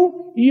మదము,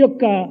 ఈ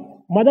యొక్క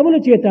మదముల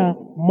చేత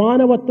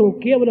మానవత్వం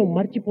కేవలం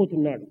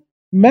మర్చిపోతున్నాడు.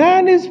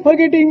 Man is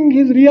forgetting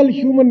his real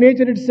human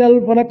nature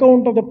itself on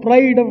account of the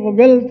pride of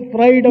wealth,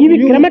 pride of ఇవి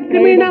youth,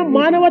 క్రమక్రమేణా pride of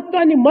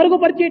మానవత్వాన్ని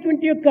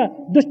మరుగుపరిచేటువంటి యొక్క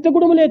దుష్ట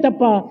గుణములే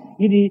తప్ప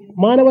ఇది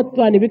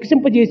మానవత్వాన్ని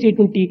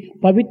వికసింపజేసేటువంటి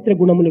పవిత్ర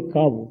గుణములు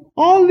కావు.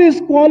 all these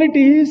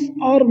qualities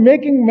are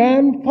making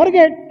man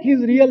forget his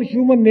real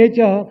human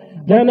nature.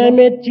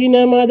 ధనమెచ్చిన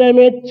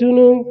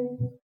మదమెచ్చును,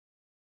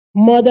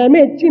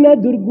 మదమెచ్చిన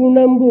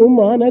దుర్గుణంబు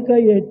మానక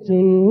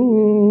ఎచ్చును.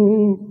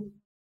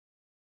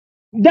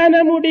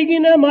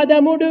 ధనముడిగిన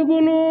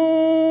మదముడుగును,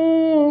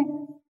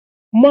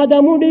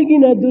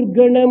 మదముడిగిన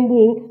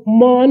దుర్గుణంబు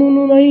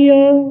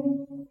మానునయ్యా.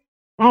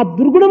 ఆ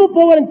దుర్గుణము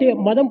పోవాలంటే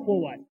మదం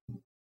పోవాలి.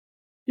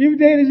 If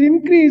there is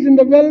increase in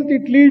the wealth,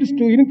 it leads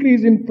to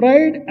increase in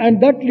pride, and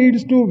that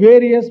leads to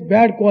various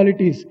bad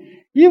qualities.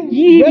 If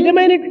ఈ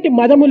విధమైనటువంటి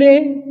మదములే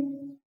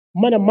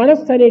మన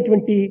మనస్సు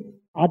అనేటువంటి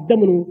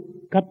అద్దమును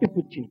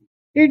కప్పిపుచ్చింది.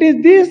 it is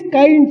these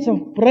kinds of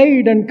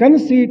pride and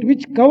conceit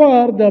which cover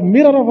the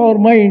mirror of our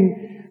mind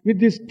with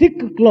this thick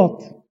cloth.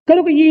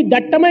 కనుక ఈ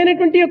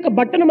దట్టమైనటువంటి యొక్క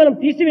బట్టను మనం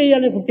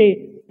తీసివేయాలనుకుంటే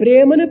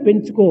ప్రేమను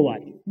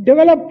పెంచుకోవాలి.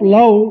 Develop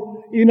love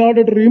in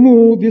order to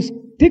remove this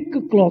thick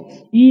cloth.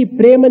 ఈ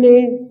ప్రేమనే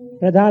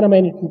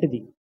ప్రధానమైనటువంటిది.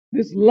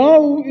 This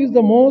love is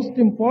the most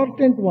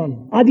important one.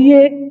 అది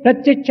ఏ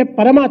ప్రత్యక్ష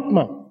పరమాత్మ.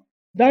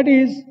 That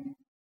is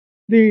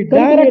the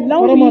direct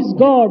love is Paramatma.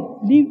 God,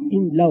 live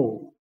in love.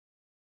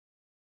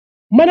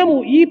 మనము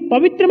ఈ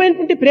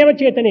పవిత్రమైనటువంటి ప్రేమ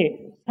చేతనే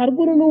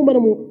సర్వులను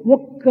మనము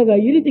ఒక్కగా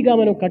ఇరితిగా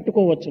మనం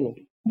కట్టుకోవచ్చును.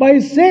 By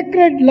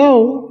sacred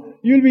love,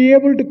 you will be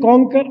able to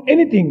conquer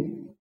anything.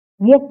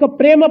 ఒక్క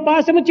ప్రేమ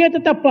పాశము చేత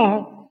తప్ప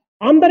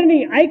అందరినీ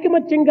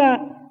ఐకమత్యంగా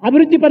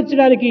అభివృద్ధి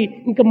పరచడానికి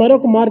ఇంకా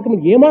మరొక మార్గం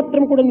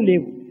ఏమాత్రం కూడా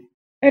లేవు.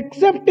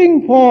 Excepting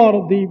for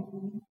the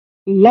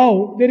love,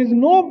 there is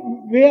no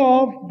way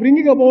of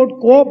bringing about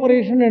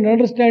cooperation and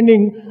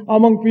understanding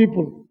among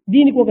people.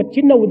 దీనికి ఒక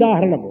చిన్న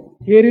ఉదాహరణము.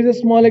 Here is a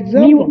small నీవు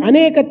example.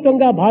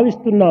 అనేకత్వంగా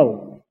భావిస్తున్నావు.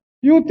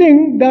 You think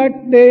that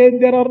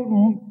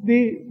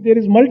there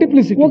is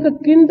multiplicity. ఒక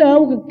కింద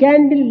ఒక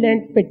క్యాండిల్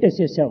ల్యాంప్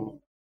పెట్టేసేసాము.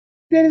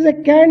 There is a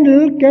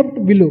candle kept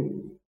below.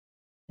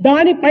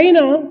 దానిపైన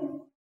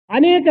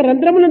అనేక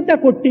రంధ్రములంతా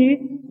కొట్టి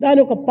దాని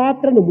ఒక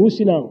పాత్రను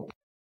మూసినాము.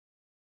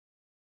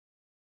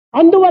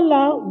 అందువల్ల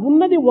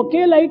ఉన్నది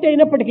ఒకే లైట్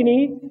అయినప్పటికీ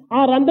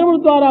ఆ రంధ్రముల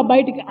ద్వారా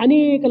బయటికి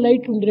అనేక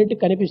లైట్లు ఉండినట్టు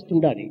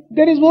కనిపిస్తుండాలి.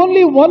 There is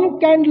only one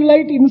candle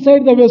light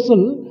inside the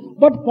vessel,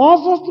 but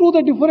passes through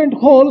the different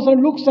holes and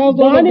looks as though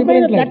there are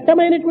దానిపైన different lights.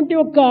 దట్టమైనటువంటి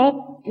ఒక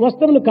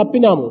వస్త్రమును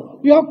కప్పినాము.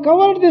 You have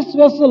covered this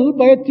vessel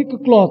by a thick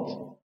cloth.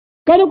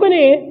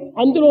 కనుకనే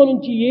అందులో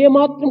నుంచి ఏ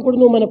మాత్రం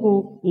కూడా మనకు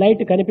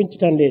light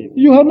కనిపించడం లేదు.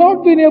 You have not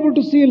been able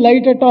to see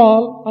light at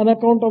all on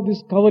account of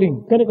this covering.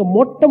 కనుక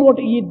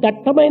మొట్టమొదటి ఈ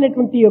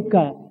దట్టమైనటువంటి యొక్క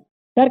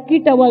టర్కీ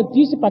టవల్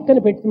తీసి పక్కన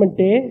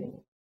పెట్టమంటే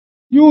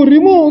You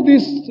remove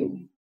this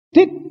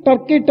thick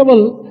turkey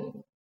towel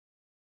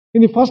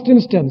in the first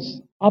instance.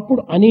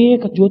 అప్పుడు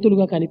అనేక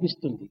జ్యోతులుగా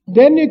కనిపిస్తుంది.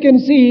 Then you can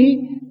see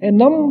a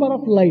number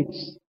of lights.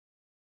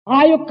 ఆ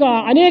యొక్క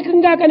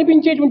అనేకంగా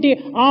కనిపించేటువంటి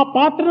ఆ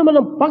పాత్రను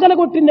మనం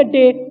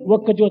పగలగొట్టిందంటే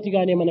ఒక్క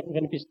జ్యోతిగానే మనకు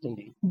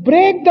కనిపిస్తుంది.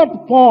 Break that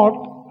pot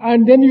and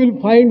then you will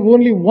find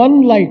only one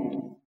light.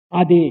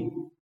 అదే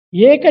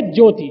ఏక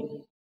జ్యోతి,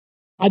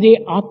 అదే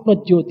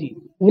ఆత్మజ్యోతి,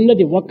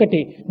 ఉన్నది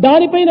ఒక్కటే.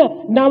 దానిపైన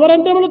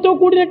నవరంధ్రములతో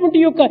కూడినటువంటి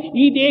యొక్క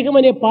ఈ దేహం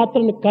అనే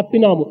పాత్రను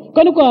కప్పినాము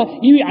కనుక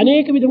ఇవి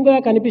అనేక విధంగా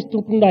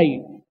కనిపిస్తుంటున్నాయి.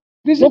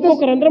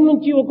 ఒక్కొక్క రంధ్రం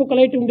నుంచి ఒక్కొక్క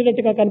light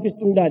ఉండినట్టుగా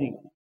కనిపిస్తుండాలి.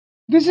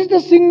 This is the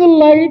single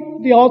light,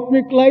 the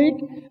Atmic light.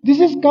 This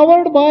is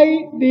covered by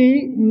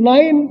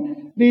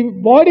the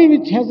body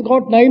which has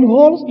got 9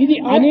 holes. ఇది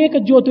అనేక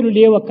జ్యోతులు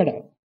లేవు అక్కడ.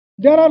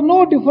 There are no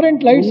different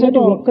lights at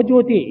all. ఒక్క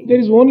జ్యోతి.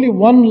 There is only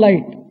one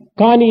light.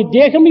 కానీ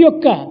దేహం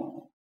యొక్క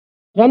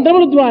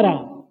రంధ్రముల ద్వారా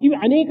ఇవి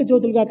అనేక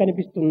జ్యోతులుగా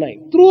కనిపిస్తున్నాయి.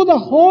 Through the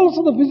holes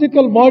of the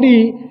physical body,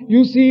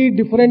 you see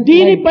different lights.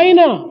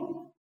 దీనిపైన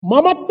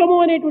మమత్వము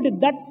అనేటువంటి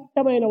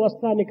దట్టమైన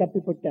వస్త్రాన్ని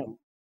కప్పిపెట్టాము.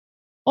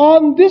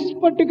 On this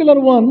particular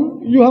one,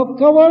 you have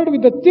covered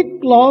with the thick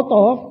cloth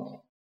of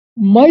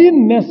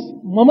maynness,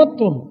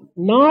 mamatvam.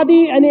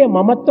 నాది అనే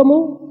మమత్వము,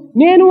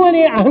 నేను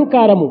అనే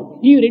అహంకారము,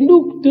 ఈ రెండు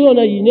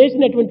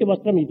నేసినటువంటి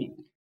వస్త్రం ఇది.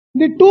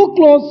 The two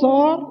clothes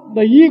are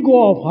the ego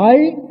of I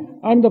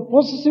and the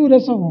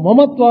possessiveness of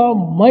mamatva,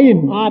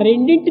 mine. ఆ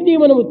రెండింటినీ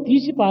మనము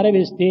తీసి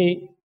పారవేస్తే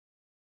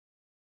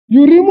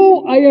you remove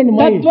I and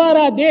mine.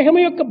 తద్వారా దేహం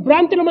యొక్క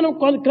భ్రాంతిని మనం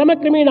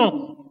క్రమక్రమేణా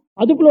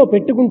అదుపులో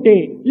పెట్టుకుంటే,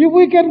 if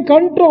we can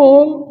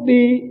control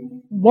the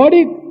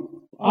body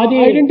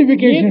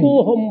identification,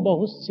 ఏకోహం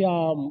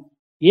బహుశ్యాం,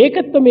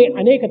 ఏకత్వమే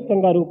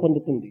అనేకత్వంగా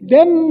రూపొందుతుంది.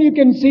 then you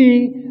can see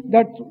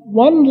that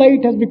one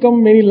light has become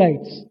many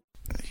lights.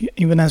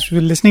 Even as we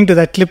were listening to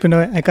that clip,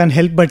 I can't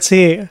help but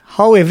say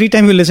how every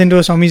time you listen to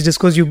a Swami's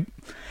discourse,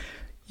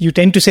 you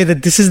tend to say that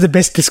this is the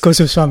best discourse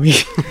of Swami.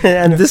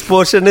 And this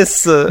portion is...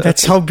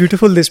 That's how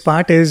beautiful this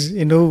part is,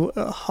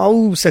 how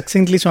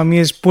succinctly Swami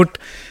has put,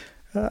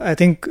 I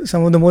think,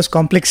 some of the most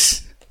complex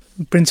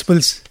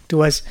principles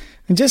to us.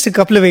 Just a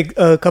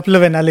couple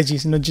of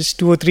analogies, just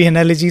 2 or 3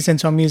 analogies, and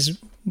Swami has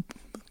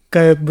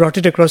brought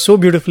it across so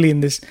beautifully in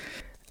this.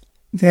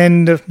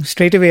 And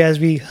straight away, as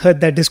we heard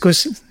that discourse,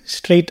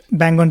 straight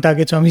bang on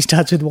target, Swami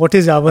starts with what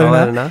is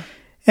Avarana.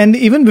 And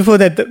even before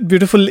that, the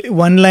beautiful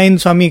one line,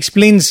 Swami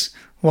explains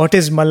what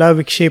is Mala,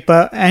 Vikshepa,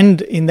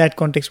 and in that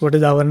context, what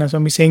is Avarana.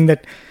 Swami saying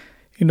that,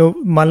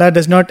 Mala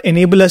does not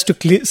enable us to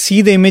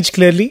see the image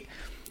clearly.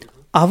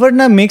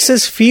 Avarana makes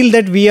us feel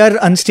that we are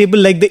unstable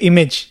like the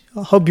image.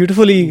 How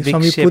beautifully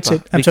Swami puts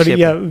it. I'm sorry,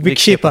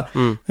 Vikshepa.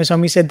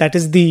 Swami said that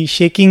is the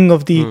shaking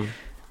of the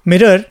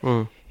mirror.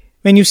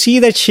 When you see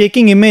that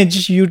shaking image,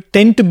 you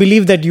tend to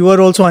believe that you are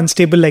also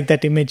unstable like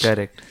that image.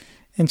 Correct.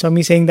 And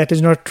Swami saying that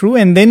is not true.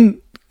 And then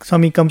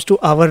Swami comes to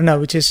Avarana,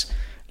 which is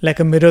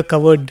like a mirror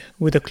covered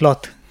with a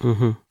cloth.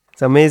 Mm-hmm.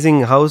 It's amazing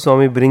how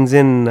Swami brings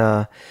in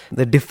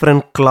the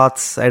different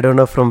cloths. I don't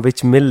know from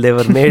which mill they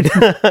were made.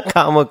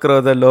 Kama,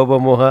 Krodha, Lobha,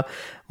 Moha,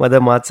 Mada,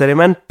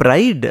 Matsaryam. And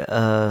pride.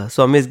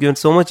 Swami has given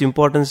so much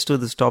importance to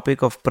this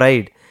topic of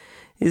pride.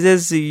 He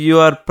says you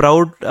are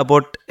proud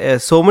about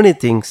so many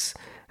things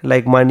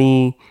like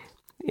money,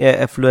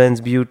 affluence,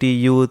 beauty,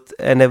 youth,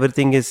 and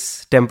everything is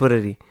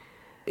temporary.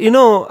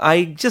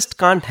 I just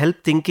can't help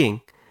thinking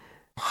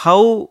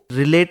how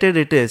related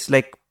it is.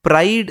 Like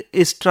pride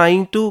is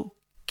trying to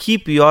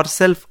keep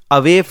yourself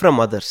away from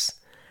others,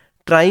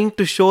 trying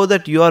to show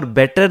that you are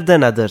better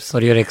than others.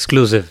 Or you're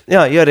exclusive.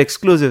 Yeah, you're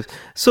exclusive.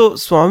 So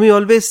Swami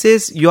always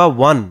says you are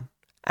one,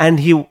 and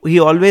he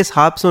always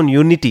harps on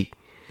unity.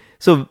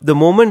 So the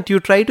moment you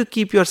try to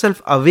keep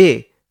yourself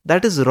away,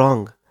 that is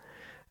wrong.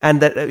 And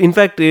that, in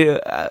fact,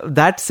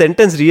 that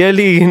sentence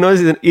really,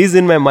 is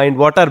in my mind.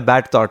 What are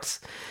bad thoughts?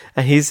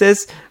 And he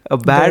says, a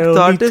bad there are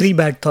thought only is 3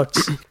 bad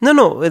thoughts.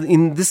 No.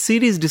 In this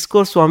series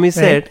discourse, Swami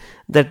said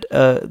that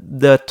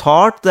the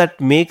thought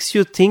that makes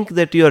you think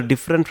that you are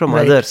different from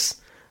others,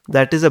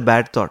 that is a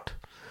bad thought.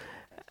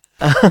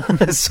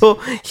 So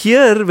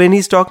here, when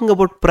he's talking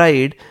about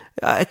pride,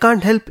 I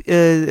can't help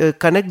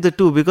connect the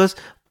two, because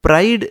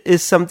pride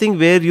is something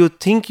where you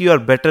think you are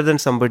better than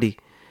somebody.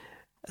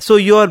 So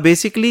you are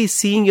basically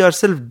seeing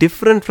yourself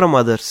different from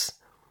others.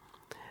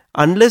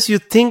 Unless you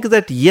think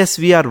that yes,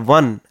 we are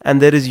one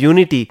and there is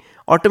unity,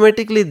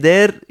 automatically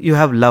there you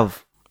have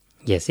love.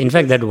 Yes, in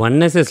fact, that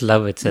oneness is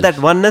love itself. That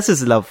oneness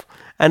is love.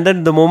 And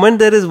then the moment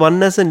there is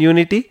oneness and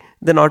unity,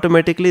 then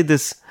automatically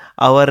this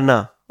avarna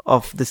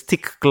of this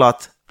thick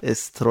cloth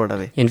is thrown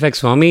away. In fact,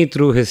 Swami,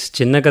 through his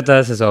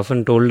Chinnakathas, has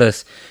often told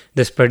us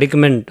this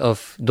predicament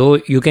of, though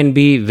you can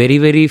be very,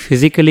 very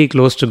physically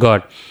close to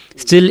God,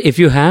 still if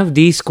you have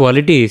these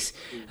qualities,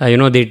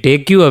 they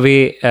take you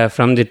away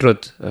from the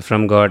truth,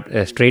 from God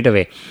straight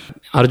away.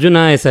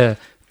 Arjuna is a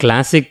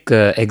classic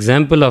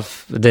example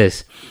of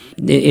this.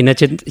 In a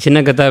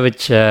Chinnakatha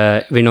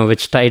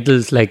which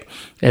titles like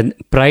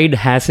Pride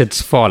Has Its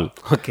Fall.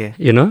 Okay.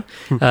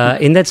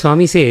 In that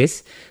Swami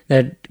says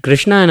that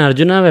Krishna and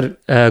Arjuna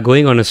were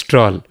going on a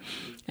stroll,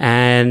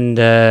 and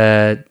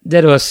there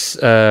was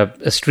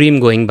a stream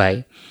going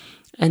by,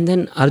 And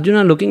then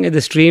Arjuna, looking at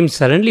the stream,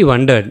 suddenly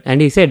wondered,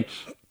 and he said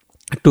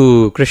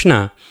to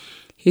Krishna,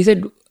 he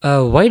said,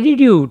 why did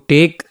you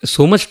take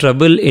so much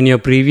trouble in your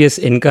previous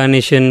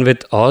incarnation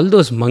with all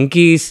those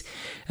monkeys,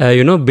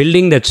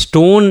 building that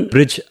stone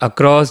bridge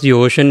across the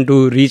ocean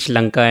to reach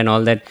Lanka and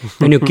all that,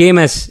 when you came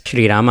as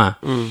Sri Rama?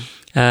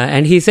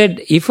 And he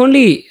said, if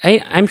only,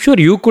 I'm sure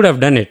you could have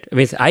done it. I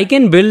mean, I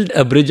can build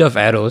a bridge of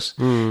arrows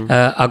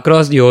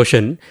across the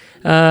ocean.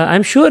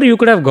 I'm sure you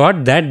could have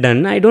got that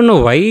done. I don't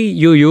know why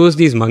you use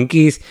these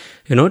monkeys,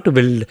 to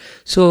build.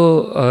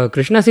 So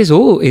Krishna says,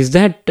 oh, is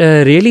that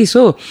really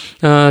so?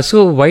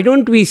 So why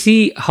don't we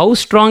see how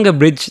strong a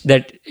bridge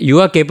that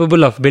you are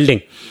capable of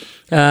building?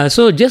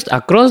 So just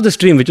across the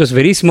stream, which was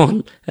very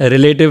small,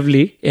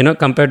 relatively,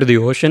 compared to the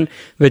ocean,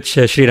 which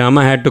Sri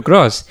Rama had to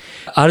cross,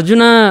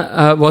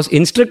 Arjuna was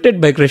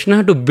instructed by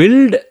Krishna to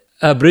build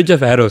a bridge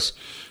of arrows.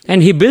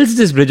 And he builds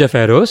this bridge of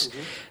arrows.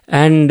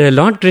 And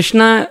Lord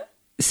Krishna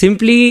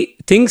simply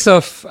thinks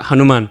of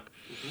Hanuman.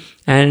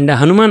 And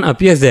Hanuman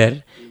appears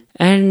there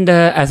and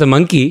as a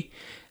monkey.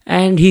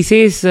 And he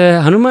says,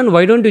 Hanuman,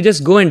 why don't you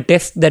just go and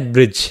test that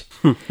bridge?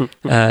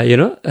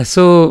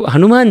 So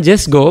Hanuman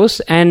just goes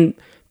and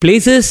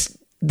places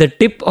the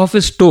tip of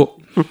his toe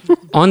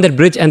on that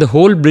bridge, and the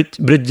whole bridge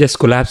just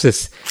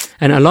collapses.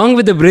 And along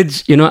with the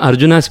bridge,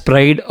 Arjuna's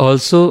pride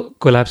also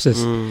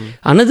collapses.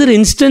 Another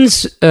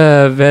instance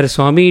where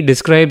Swami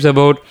describes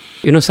about,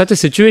 such a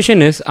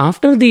situation is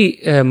after the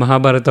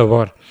Mahabharata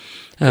war.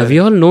 We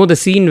all know the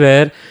scene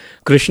where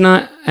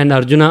Krishna and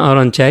Arjuna are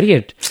on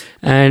chariot.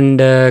 And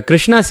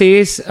Krishna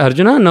says,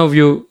 Arjuna, now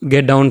you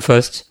get down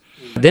first,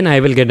 then I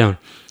will get down.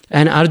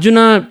 And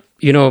Arjuna,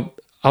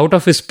 out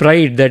of his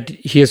pride that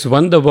he has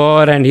won the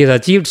war and he has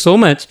achieved so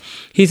much,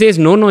 he says,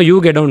 no,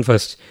 you get down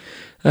first.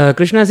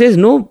 Krishna says,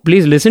 no,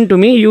 please listen to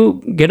me.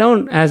 You get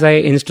down as I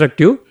instruct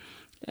you,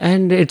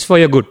 and it's for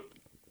your good.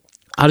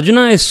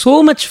 Arjuna is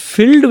so much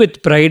filled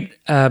with pride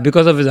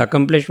because of his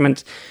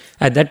accomplishments.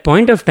 At that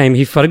point of time,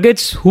 he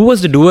forgets who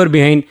was the doer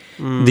behind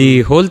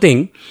the whole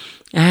thing.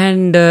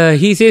 And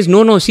he says,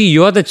 no, see,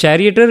 you are the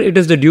charioteer. It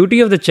is the duty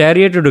of the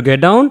charioteer to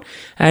get down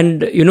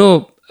and,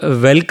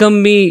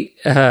 welcome me,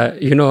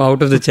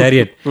 out of the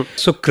chariot.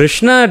 So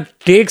Krishna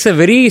takes a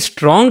very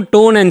strong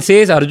tone and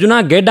says,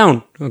 Arjuna, get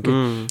down.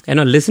 Okay.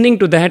 Listening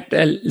to that,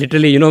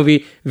 literally,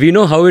 we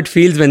know how it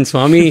feels when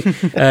Swami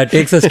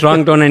takes a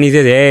strong tone and he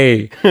says,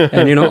 hey,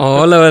 and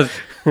all our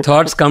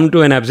thoughts come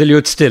to an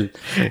absolute still.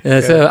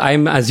 So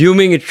I'm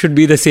assuming it should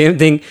be the same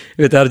thing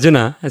with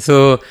Arjuna.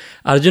 So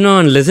Arjuna,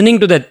 on listening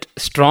to that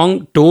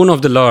strong tone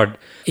of the Lord,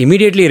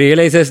 immediately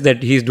realizes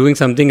that he's doing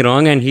something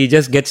wrong and he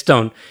just gets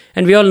down.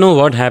 And we all know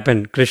what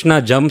happened.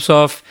 Krishna jumps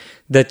off,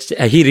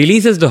 he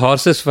releases the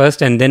horses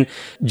first and then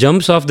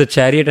jumps off the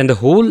chariot, and the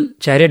whole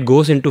chariot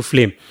goes into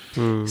flame.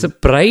 So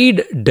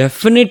pride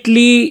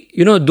definitely,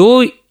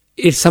 though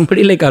it's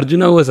somebody like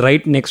Arjuna who was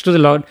right next to the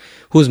Lord,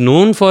 who's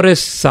known for his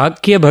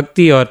Sakya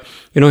Bhakti or,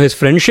 his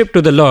friendship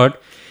to the Lord,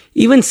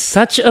 even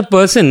such a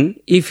person,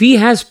 if he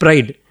has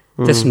pride,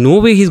 there's no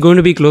way he's going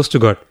to be close to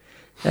God.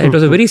 It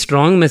was a very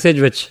strong message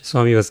which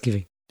Swami was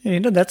giving.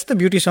 That's the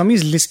beauty. Swami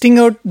is listing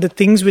out the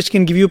things which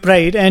can give you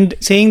pride and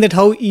saying that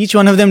how each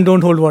one of them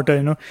don't hold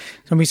water.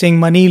 Swami is saying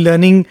money,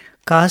 learning,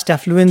 caste,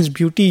 affluence,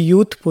 beauty,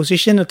 youth,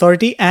 position,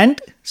 authority,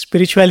 and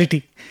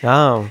spirituality.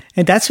 Wow.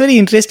 And that's very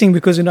interesting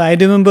because, I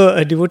remember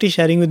a devotee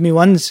sharing with me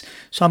once,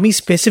 Swami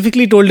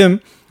specifically told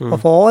him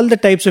of all the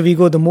types of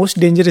ego, the most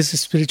dangerous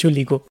is spiritual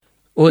ego.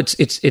 Oh,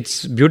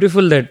 it's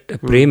beautiful that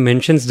Prem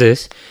mentions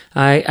this.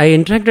 I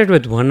interacted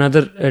with one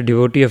other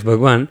devotee of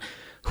Bhagwan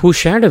who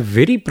shared a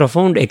very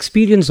profound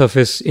experience of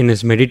his in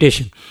his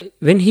meditation.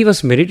 When he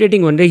was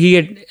meditating one day, he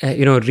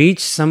had reached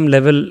some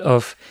level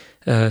of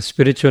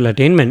spiritual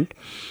attainment,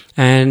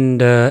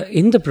 and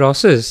in the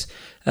process,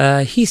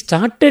 he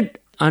started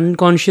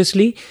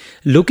unconsciously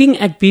looking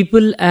at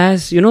people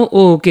as,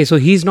 so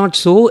he's not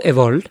so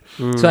evolved,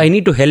 so I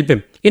need to help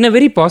him. In a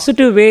very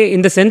positive way,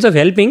 in the sense of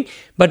helping,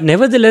 but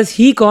nevertheless,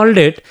 he called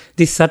it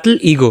the subtle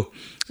ego,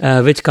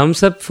 which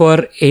comes up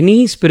for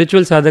any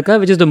spiritual sadhaka,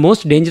 which is the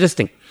most dangerous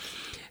thing.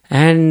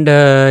 And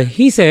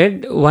he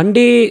said, one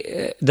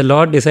day, the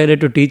Lord decided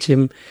to teach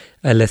him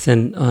a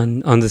lesson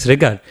on this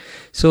regard.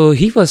 So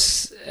he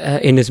was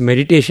in his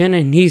meditation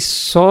and he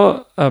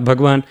saw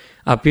Bhagwan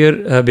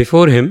appear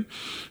before him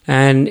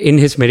and in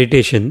his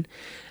meditation.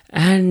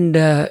 And,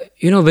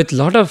 with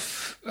lot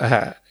of,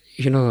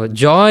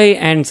 joy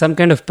and some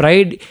kind of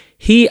pride,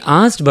 he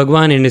asked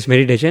Bhagwan in his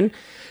meditation,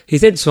 he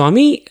said,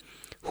 Swami,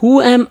 who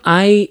am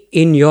I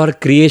in your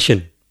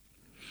creation?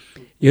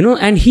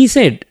 And he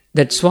said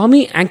that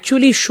Swami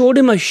actually showed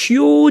him a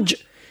huge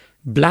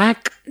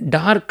black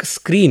dark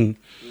screen.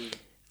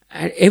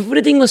 And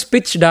everything was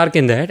pitch dark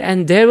in that.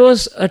 And there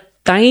was a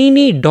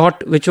tiny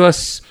dot which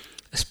was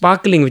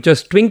sparkling, which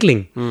was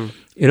twinkling,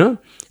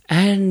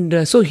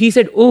 And so he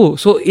said,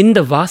 so in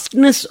the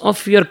vastness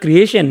of your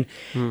creation,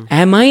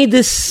 am I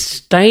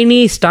this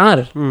tiny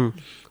star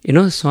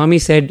Swami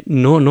said,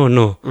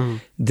 no.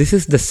 This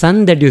is the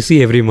sun that you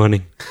see every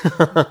morning.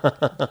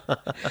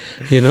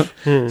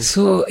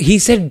 So he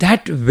said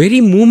that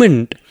very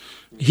moment,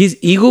 his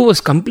ego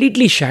was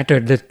completely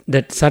shattered.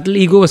 That subtle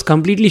ego was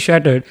completely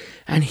shattered,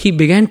 and he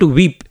began to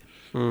weep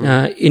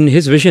in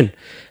his vision.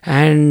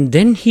 And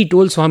then he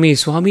told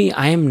Swami,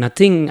 I am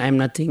nothing.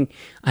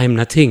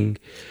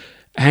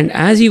 And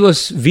as he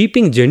was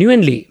weeping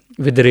genuinely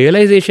with the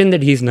realization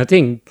that he is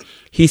nothing,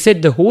 he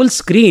said the whole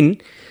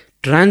screen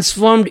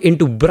transformed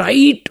into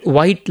bright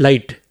white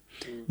light.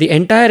 The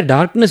entire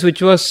darkness,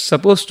 which was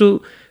supposed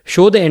to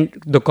show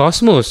the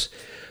cosmos,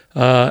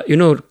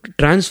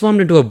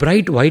 transformed into a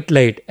bright white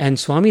light. And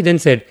Swami then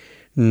said,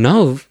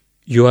 now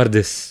you are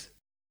this.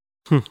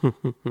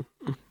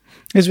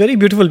 It's very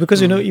beautiful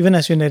because, even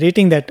as you're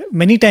narrating that,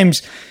 many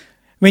times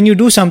when you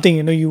do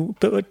something, you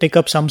take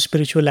up some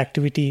spiritual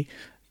activity,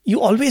 you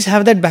always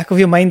have that back of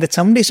your mind that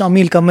someday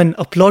Swami will come and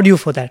applaud you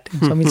for that.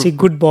 Swami will say,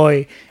 good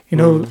boy,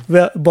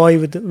 boy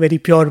with a very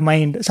pure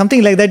mind.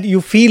 Something like that, you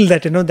feel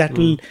that, that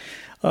will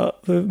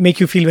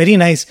make you feel very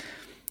nice.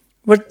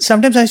 But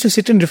sometimes I used to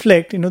sit and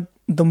reflect,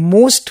 the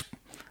most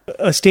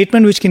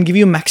statement which can give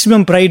you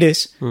maximum pride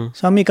is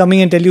Swami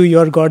coming and tell you,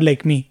 you're God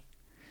like me.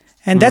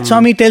 And that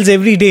Swami tells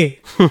every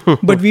day.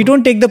 But we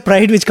don't take the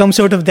pride which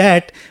comes out of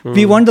that.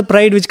 We want the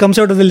pride which comes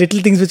out of the little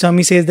things which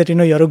Swami says that,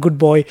 you're a good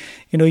boy,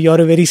 you're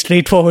a very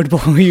straightforward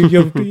boy,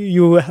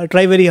 you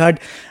try very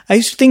hard. I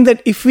used to think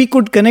that if we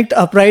could connect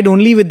our pride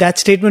only with that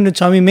statement which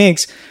Swami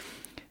makes,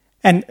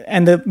 and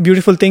the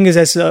beautiful thing is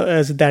as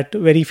that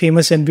very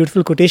famous and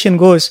beautiful quotation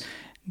goes,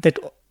 that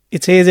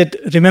it says that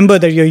remember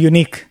that you're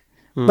unique.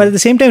 But at the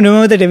same time,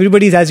 remember that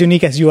everybody is as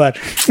unique as you are.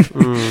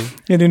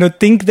 And,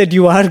 think that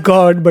you are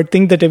God, but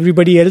think that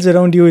everybody else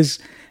around you is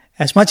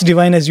as much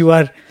divine as you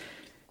are.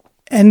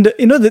 And,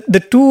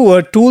 the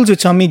two tools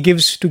which Swami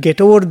gives to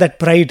get over that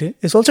pride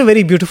is also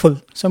very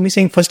beautiful. Swami is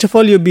saying, first of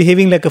all, you're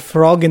behaving like a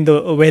frog in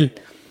the well.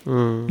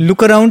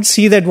 Look around,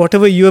 see that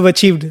whatever you have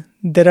achieved,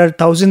 there are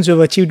thousands who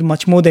have achieved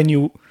much more than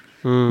you.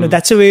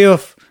 That's a way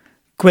of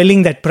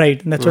quelling that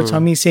pride. That's what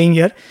Swami is saying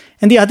here.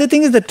 And the other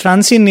thing is the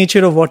transient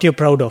nature of what you're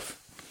proud of.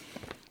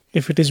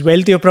 If it is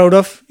wealth you're proud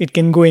of, it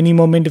can go any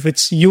moment. If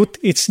it's youth,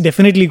 it's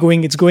definitely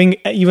going. It's going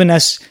even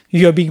as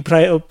you are being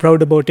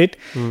proud about it.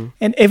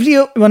 And every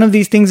one of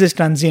these things is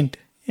transient.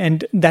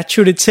 And that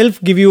should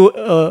itself give you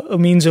a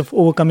means of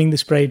overcoming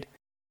this pride.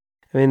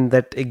 I mean,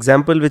 that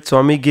example which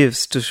Swami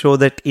gives to show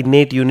that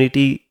innate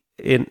unity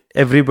in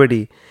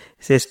everybody.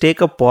 He says, take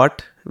a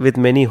pot with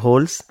many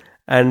holes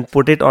and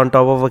put it on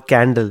top of a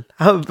candle.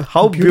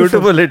 How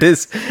beautiful it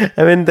is.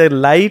 I mean, the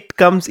light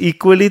comes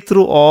equally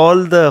through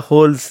all the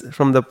holes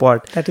from the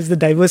pot. That is the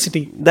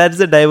diversity. That's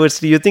the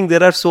diversity. You think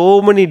there are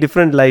so many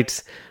different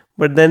lights,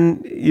 but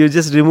then you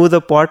just remove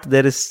the pot,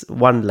 there is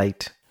one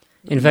light.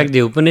 In fact, the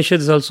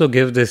Upanishads also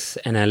give this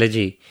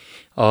analogy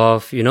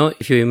of,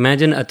 if you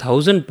imagine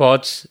 1,000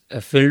 pots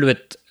filled with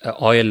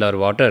oil or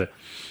water,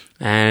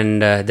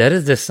 and there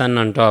is the sun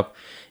on top.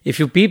 If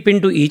you peep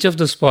into each of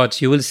those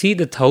pots, you will see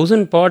the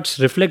 1,000 pots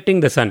reflecting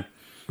the sun.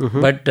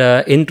 But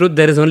in truth,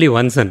 there is only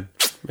one sun,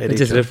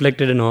 which is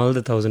reflected in all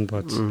the 1,000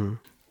 pots.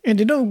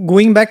 And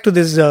going back to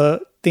this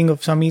thing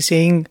of Swami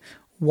saying,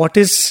 what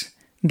is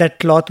that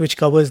cloth which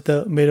covers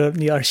the mirror,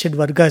 the Arshad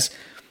Vargas?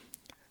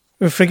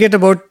 Forget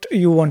about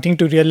you wanting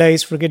to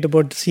realize, forget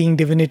about seeing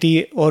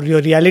divinity or your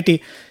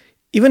reality.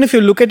 Even if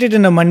you look at it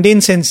in a mundane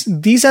sense,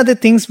 these are the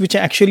things which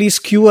actually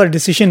skew our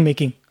decision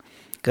making.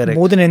 Correct.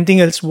 More than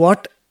anything else,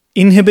 what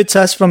inhibits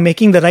us from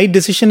making the right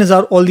decision is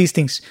all these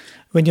things.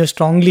 When you're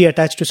strongly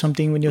attached to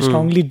something, when you're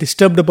strongly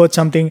disturbed about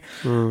something,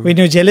 when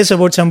you're jealous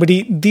about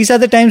somebody, these are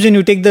the times when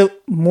you take the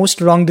most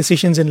wrong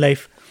decisions in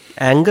life.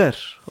 Anger.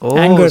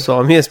 Anger.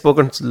 Swami has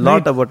spoken a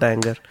lot about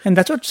anger. And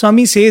that's what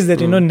Swami says, that,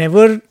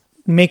 never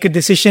make a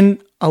decision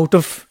out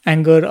of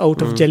anger,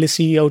 out of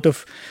jealousy, out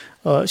of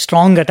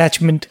strong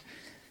attachment.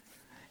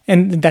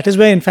 And that is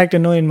why, in fact,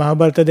 in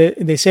Mahabharata,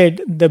 they said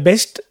the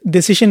best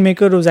decision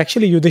maker was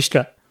actually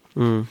Yudhishthira.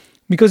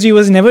 Because he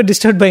was never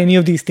disturbed by any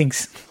of these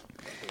things.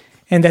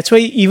 And that's why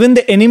even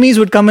the enemies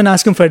would come and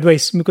ask him for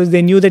advice, because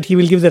they knew that he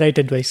will give the right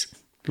advice.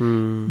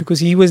 Because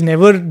he was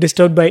never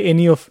disturbed by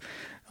any of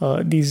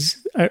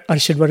these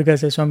Arshad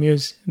Vargas as Swami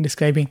was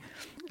describing.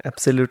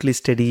 Absolutely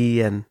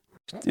steady. And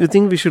you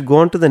think we should go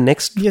on to the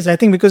next? Yes, I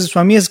think because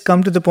Swami has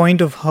come to the point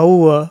of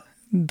how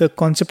the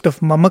concept of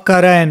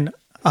mamakara and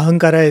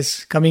ahankara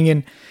is coming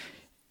in.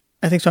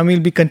 I think Swami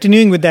will be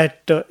continuing with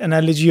that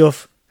analogy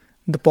of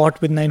the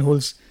pot with 9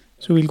 holes.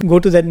 So we'll go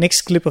to that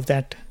next clip of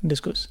that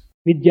discourse.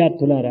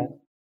 విద్యార్థులారా,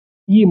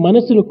 ఈ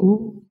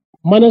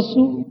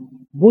మనస్సు,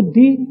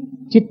 బుద్ధి,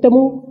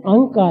 చిత్తము,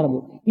 అహంకారము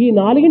ఈ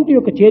 4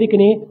 యొక్క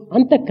చేరికనే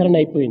అంతఃకరణ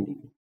అయిపోయింది.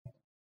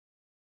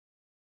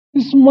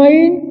 This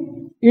mind,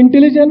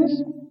 intelligence,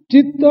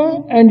 chitta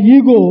and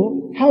ego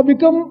have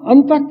become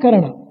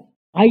antahkarana.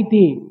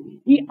 అయితే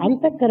ఈ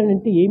అంతఃకరణ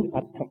అంటే ఏమి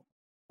అర్థం?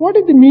 What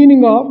is the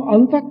meaning of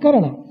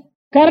antahkarana?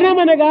 కరణం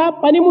అనగా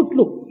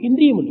పనిముట్లు,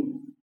 ఇంద్రియములు.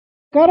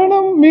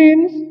 Karanam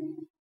means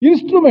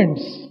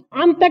instruments.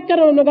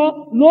 అంతఃకరణ అనగా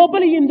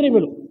లోపలి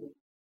ఇంద్రియములు.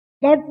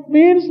 That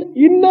means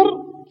inner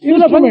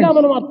సులభంగా instruments.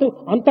 మనం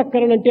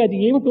అంతఃకరణ అంటే అది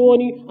ఏమిటో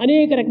అని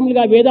అనేక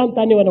రకములుగా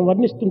వేదాంతాన్ని మనం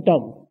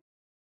వర్ణిస్తుంటాం.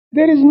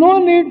 There is no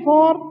need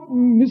for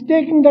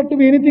mistaking that to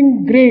be anything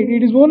great.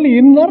 It is only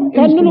inner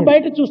కన్నులు instruments.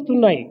 బయట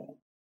చూస్తున్నాయి,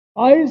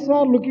 Eyes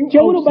are looking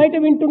చెవులు outside.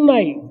 బయట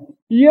వింటున్నాయి,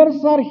 Ears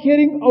are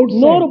hearing నోరు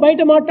outside.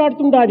 బయట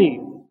మాట్లాడుతుండాది,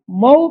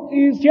 Mouth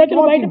is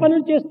చేతులు బయట talking.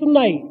 పనులు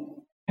చేస్తున్నాయి,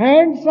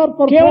 Hands are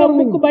కేవలం performing.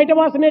 ముక్కు బయట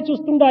వాసనే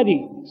చూస్తుండాది.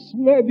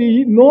 The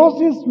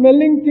nose is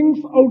smelling things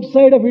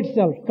outside of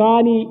itself.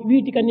 కానీ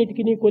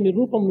వీటికన్నిటికీ కొన్ని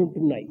రూపములు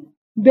ఉంటున్నాయి.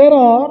 There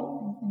are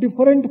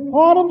different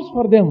forms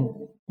for them.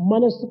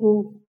 మనస్సుకు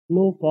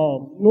నో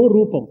ఫామ్, నో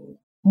రూపం.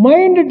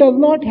 Mind does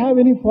not have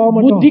any form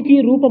at all. బుద్ధికి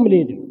రూపం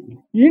లేదు,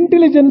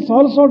 Intelligence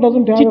also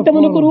doesn't have a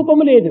చిత్తమునకు form.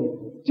 రూపము లేదు,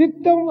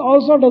 Chittam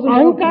also doesn't have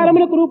a form.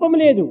 అహంకారములకు రూపము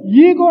లేదు.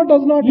 Ego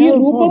does not ఈ have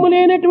a రూపము form.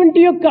 లేనటువంటి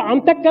యొక్క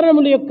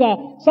అంతఃకరణముల యొక్క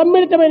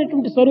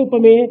సమ్మిళితమైనటువంటి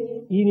స్వరూపమే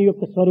ఈయన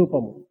యొక్క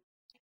స్వరూపము.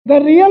 The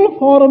real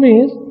form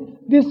is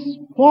this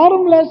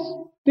formless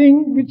thing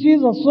which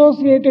is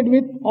associated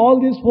with all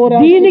these four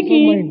aspects of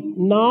దీనికి mind.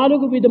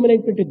 4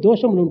 విధములైనటువంటి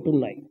దోషములు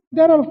ఉంటున్నాయి.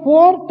 There are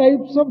 4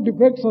 types of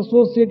defects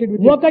associated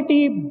with it. ఒకటి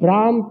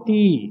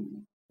భ్రాంతి,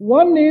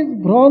 One is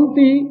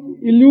Bhranti,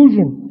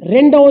 illusion.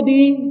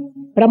 రెండవది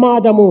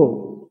ప్రమాదము,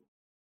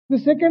 The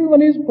second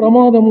one is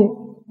Pramadamu.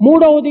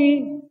 మూడవది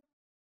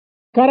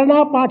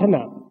కరణాపాఠన.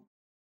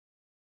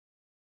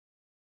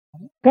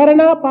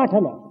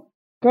 కరణాపాఠన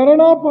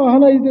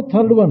Karanapahana is the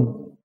third one.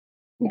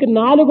 ఇంకా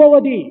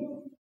నాలుగవది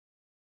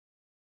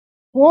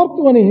Fourth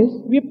one is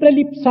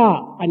విప్రలిప్స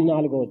అని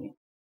నాలుగవది.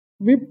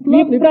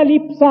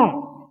 Vipralipsa.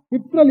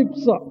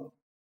 విప్రలిప్స.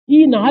 ఈ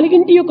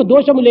నాలుగింటి యొక్క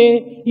దోషములే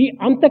ఈ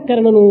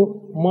అంతఃకరణను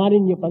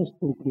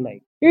మాలిన్యపరుస్తుంటున్నాయి.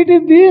 It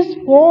is these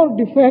 4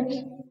 defects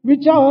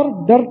which are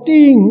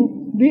dirtying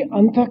the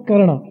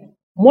Anthakarana.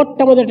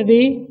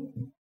 మొట్టమొదటిది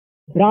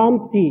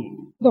భ్రాంతి.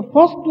 The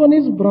first one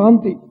is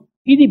Bhranti.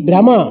 ఇది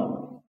భ్రమ.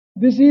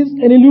 This is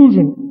an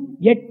illusion.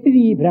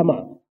 ఎట్టిది ఈ భ్రమ?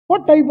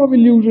 What type of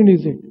illusion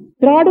is it?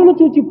 త్రాడును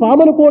చూచి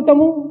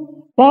పామనుకోవటము,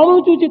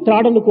 పామును చూచి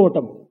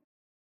త్రాడనుకోవటము.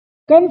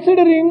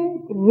 Considering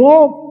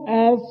rope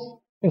as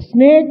a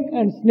snake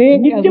and snake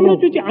as నిత్యమును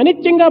rope. చూచి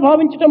అనిత్యంగా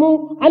భావించటము,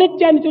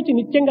 అనిత్యాన్ని చూచి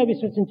నిత్యంగా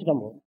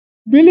విశ్వసించటము.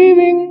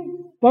 Believing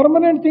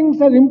permanent things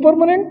as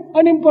impermanent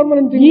and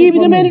impermanent things ఈ as permanent.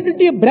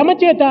 విధమైనటువంటి భ్రమ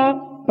చేత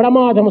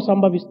ప్రమాదము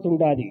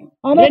సంభవిస్తుండాది.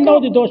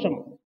 రెండవది దోషము.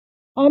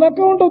 On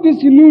account of this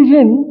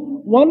illusion,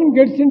 one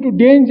gets into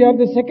danger.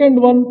 The second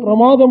one,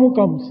 Pramadamu,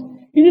 comes.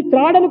 ఇది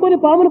త్రాడనుకొని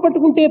పామును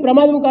పట్టుకుంటే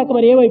ప్రమాదం కాక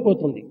మరి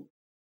ఏమైపోతుంది?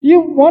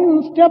 If one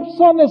steps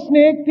on a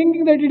snake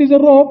thinking that it is a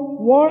rope,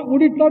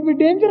 would it not be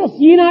dangerous?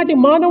 ఈనాటి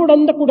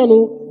మానవుడందకూడను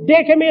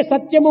దేహమే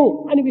సత్యము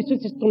అని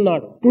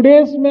విశ్వసిస్తున్నాడు.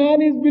 Today's man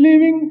is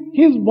believing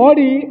his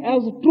body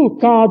as truth.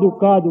 కాదు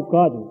కాదు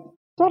కాదు,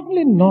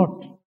 Certainly not.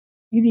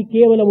 ఇది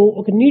కేవలము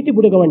ఒక నీటి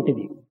బుడగ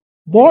వంటిది.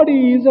 Body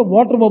is a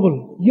water bubble.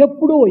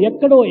 ఎప్పుడో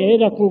ఎక్కడో ఏ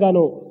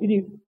రకంగానో ఇది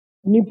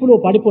నిప్పులో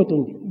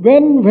పడిపోతుంది.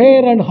 When,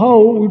 where and how,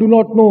 we do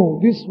not know.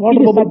 This water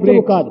ఇది bubble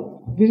సత్యము breaks. కాదు.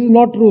 This is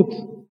not truth.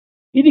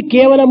 ఇది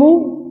కేవలము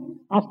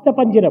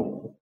అస్థపంజరం.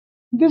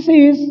 This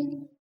is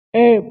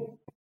a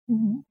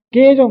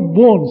cage of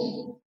bones.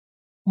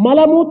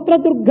 మలమూత్ర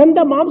దుర్గంధ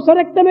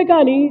మాంసరక్తమే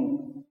కాని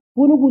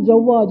పునుగు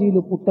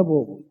జవ్వాజీలు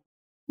పుట్టబోవు.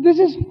 This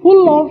is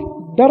full of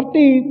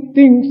dirty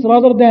things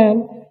rather than,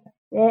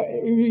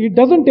 it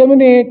doesn't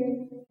emanate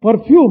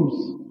perfumes.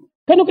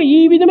 కనుక ఈ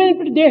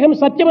విధమైనటువంటి దేహం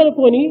సత్యం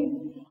అనుకొని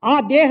ఆ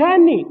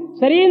దేహాన్ని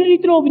సరైన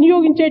రీతిలో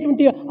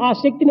వినియోగించేటువంటి ఆ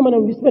శక్తిని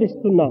మనం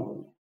విస్మరిస్తున్నాం.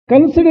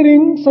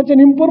 Considering such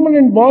an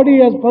impermanent body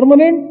as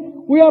permanent,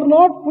 we are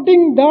not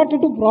putting that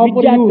to proper use.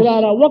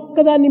 విద్యార్థులారా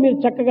ఒక్కదాన్ని మీరు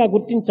చక్కగా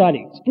గుర్తించాలి.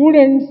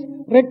 Students,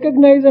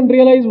 recognize and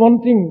realize one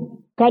thing.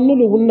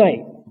 కన్నులు ఉన్నాయి,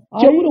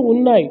 చెవులు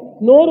ఉన్నాయి,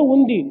 నోరు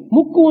ఉంది,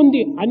 ముక్కు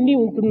ఉంది, అన్నీ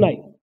ఉంటున్నాయి.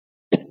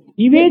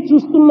 ఇవే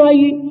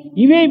చూస్తున్నాయి,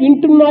 ఇవే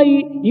వింటున్నాయి,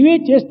 ఇవే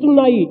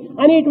చేస్తున్నాయి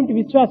అనేటువంటి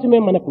విశ్వాసమే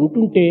మనకు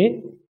ఉంటుంటే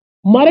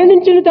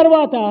మరణించిన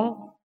తర్వాత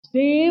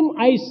same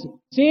ice,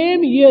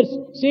 same years,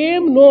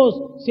 same nose,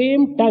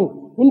 same tongue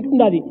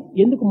ఉంటున్నది.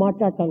 ఎందుకు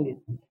మాట్లాడటం లేదు?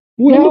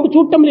 ఎందుకు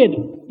చూడటం లేదు?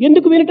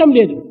 ఎందుకు వినటం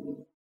లేదు?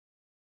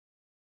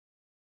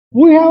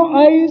 We have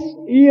eyes,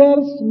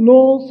 ears,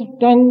 nose,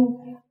 tongue,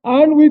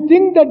 and we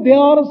think that they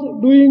are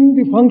doing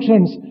the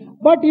functions.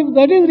 But if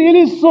that is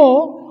really so,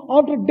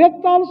 after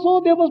death also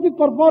they must be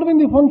performing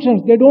the functions.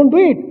 They don't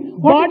do it.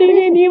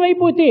 బాడీని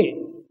నీవైపోతే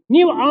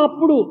నీవు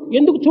అప్పుడు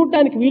ఎందుకు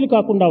చూడటానికి వీలు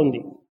కాకుండా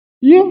ఉంది?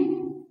 If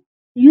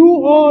you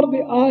are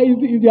the eyes,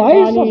 if the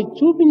eyes కానీ are,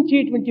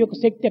 చూపించేటువంటి ఒక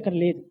శక్తి అక్కడ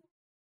లేదు.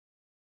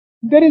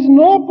 there is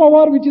no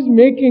power which is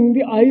making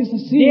the eyes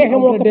see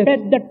దేహం ఒక after death.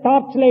 పెద్ద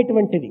టార్చ్ లైట్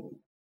వంటిది.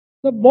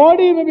 The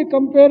body may be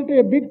compared to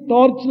a big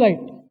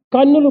torchlight.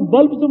 కన్నులు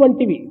బల్బ్స్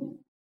వంటివి.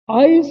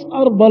 Eyes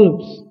are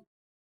bulbs.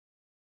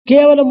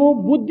 కేవలము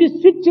బుద్ధి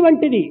స్విచ్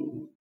వంటిది.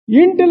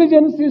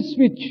 Intelligence is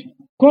switch.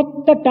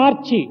 కొత్త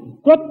టార్చి,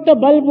 కొత్త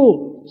బల్బు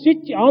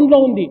స్విచ్ ఆన్ లో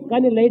ఉంది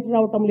కానీ లైట్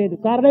రావటం లేదు.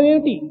 కారణం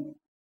ఏమిటి?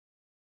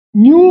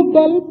 New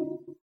bulb,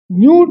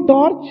 new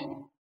torch,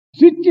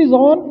 switch is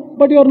on,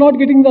 but you are not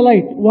getting the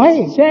light. Why?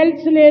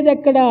 Cells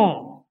లేదక్కడ.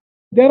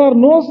 There are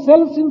no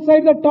cells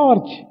inside the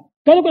torch.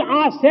 కనుక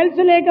ఆ సెల్స్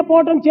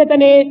లేకపోవటం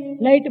చేతనే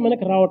లైట్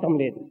మనకు రావటం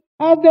లేదు.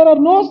 As there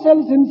are no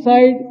cells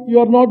inside, you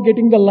are not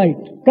getting the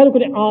light. కనుక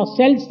ఆ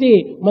cells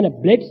మన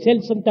బ్లడ్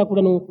సెల్స్ అంతా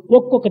కూడాను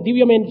ఒక్కొక్క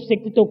దివ్యమైన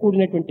శక్తితో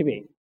కూడినటువంటివే.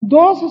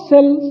 Those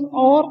cells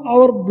are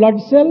our blood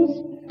cells.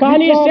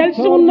 కానీ which are సెల్స్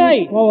charged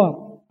ఉన్నాయి, with power.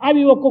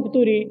 అవి ఒక్కొక్క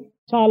తూరి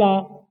చాలా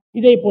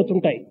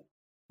ఇదైపోతుంటాయి,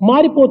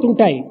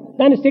 మారిపోతుంటాయి,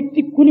 దాని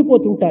శక్తి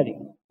కూలిపోతుంటాది.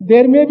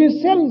 There may be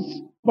cells,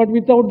 but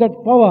without that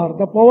power,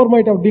 the power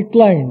might have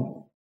declined.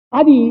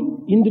 అది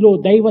ఇందులో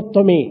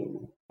దైవత్వమే.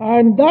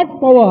 And that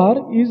power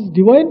is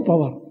divine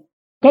power.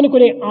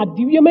 కనుకనే ఆ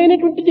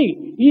దివ్యమైనటువంటిది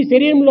ఈ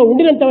శరీరంలో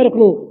ఉండినంత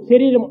వరకు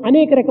శరీరం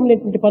అనేక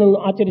రకమైనటువంటి పనులను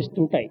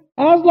ఆచరిస్తుంటాయి.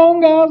 As long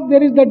as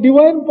there is the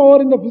divine power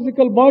in the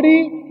physical body,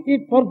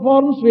 it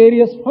performs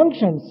various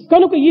functions.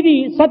 కనుక ఇది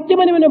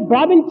సత్యమని మనం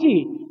భావించి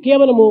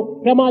కేవలము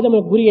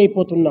ప్రమాదములకు గురి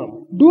అయిపోతున్నాం.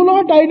 Do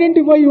not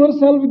identify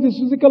yourself with this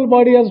physical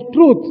body as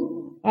truth,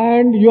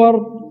 and you are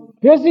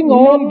facing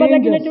all dangers.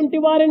 నమ్మదగినటువంటి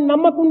వారిని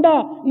నమ్మకుండా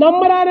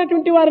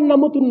నమ్మరానటువంటి వారిని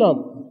నమ్ముతున్నాం.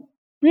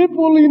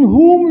 People in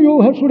whom you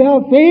should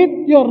have faith,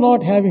 you are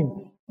not having.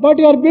 But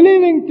you are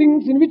believing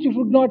things in which you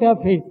should not have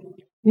faith.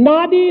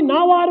 నాది నా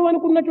వారు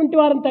అనుకున్నటువంటి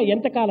వారంతా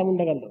ఎంతకాలం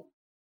ఉండగలరు?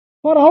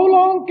 For how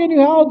long can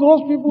you have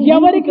those people who you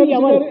ఎవరికి consider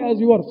ఎవరు? as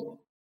yours?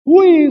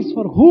 Who is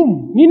for whom?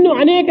 నిన్ను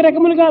అనేక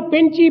రకములుగా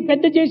పెంచి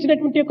పెద్ద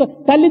చేసినటువంటి యొక్క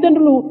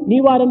తల్లిదండ్రులు నీ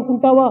వారు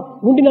అనుకుంటావా?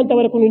 ఉండినంత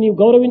వరకు నీవు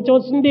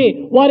గౌరవించవలసిందే,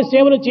 వారి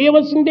సేవలు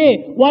చేయవలసిందే,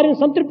 వారిని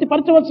సంతృప్తి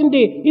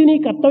పరచవలసిందే. ఇది నీ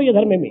కర్తవ్య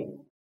ధర్మమే.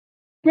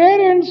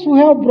 Parents who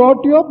have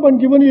brought you up and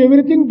given you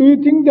everything, do you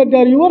think that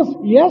they are yours?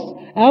 Yes.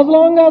 As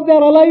long as they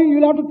are alive, you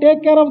will have to take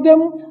care of them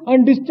and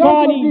discharge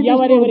కానీ your duties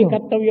ఎవరెవరి for them.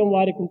 కర్తవ్యం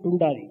వారికి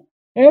ఉంటుండాలి.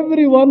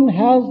 Everyone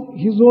has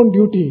his own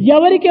duty.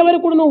 ఎవరికెవరు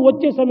కూడా నువ్వు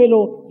వచ్చే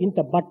సమయంలో ఇంత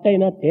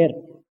బట్టైనా తేరు.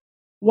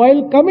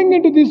 While coming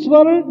into this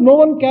world, no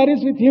one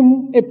carries with him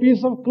a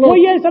piece of cloth.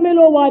 పోయే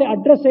సమయంలో వారి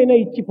అడ్రస్ అయినా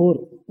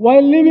ఇచ్చిపోరు.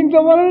 While leaving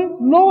the world,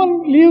 no one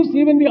leaves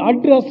even the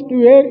address to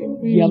where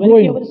he is ఎవరికి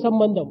going. ఎవరి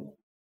సంబంధం?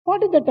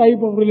 What is the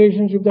type of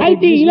relationship that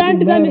అయితే exists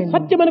ఇలాంటి between man దాన్ని and man?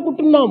 సత్యం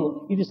అనుకుంటున్నాము.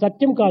 ఇది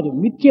సత్యం కాదు,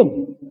 మిథ్యం.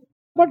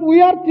 But we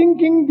are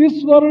thinking this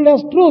world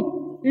as truth.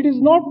 It is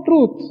not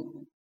truth.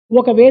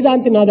 ఒక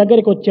వేదాంతి నా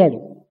దగ్గరికి వచ్చాడు.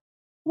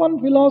 One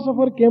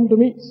philosopher came to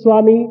me.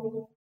 స్వామి,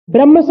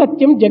 బ్రహ్మ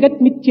సత్యం జగత్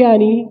మిథ్య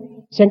అని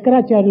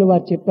శంకరాచార్యులు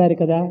వారు చెప్పారు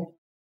కదా.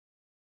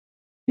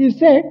 He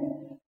said,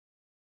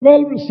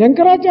 well,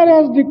 Shankaracharya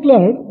has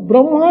declared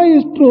Brahma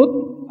is truth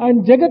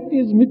and Jagat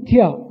is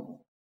mithya.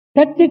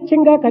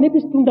 ప్రత్యక్షంగా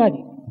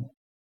కనిపిస్తుండాలి,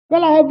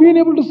 Well, I have been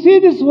able to see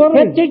this world.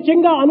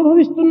 ప్రత్యక్షంగా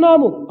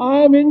అనుభవిస్తున్నాము. I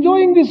am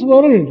enjoying this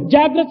world.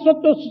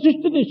 జాగ్రత్త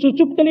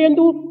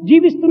సుషుప్తులందు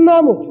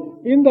జీవిస్తున్నాము.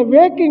 In the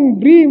waking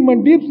dream and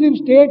deep sleep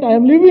state, I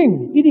am living.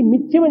 ఇది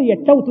మిథ్యమని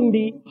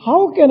ఎట్టవుతుంది How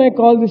can I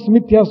call this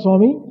mithya,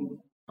 Swami?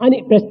 అని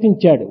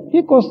ప్రశ్నించాడు.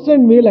 He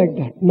questioned me like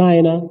that.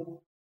 నాయన,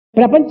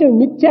 ప్రపంచం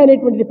మిథ్య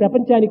అనేటువంటిది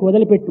ప్రపంచానికి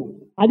వదిలిపెట్టు,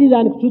 అది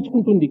దానికి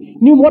చూసుకుంటుంది.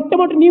 నీవు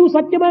మొట్టమొదటి నీవు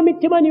సత్యమా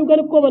మిథ్యమా నీవు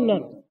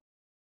కనుక్కోమన్నాను.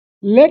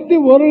 Let the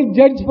world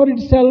judge for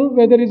itself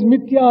whether it is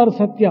mithya or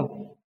satya.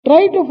 Try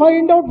to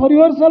find out for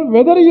yourself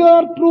whether you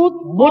are truth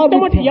or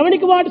మొట్టమొదటి mithya.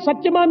 ఎవరికి వాడు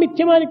సత్యమా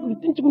మిథ్యమా అని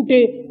గుర్తించుకుంటే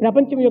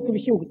ప్రపంచం యొక్క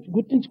విషయం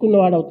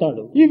గుర్తించుకున్నవాడు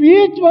అవుతాడు. If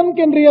each one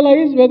can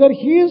realize whether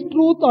he is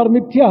truth or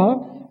mithya,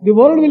 the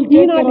world will take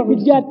care ఈనాటి of itself.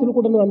 విద్యార్థులు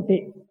కూడా అంతే.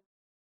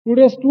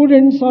 Today's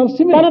students are తన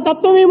similar.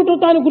 తత్వం ఏమిటో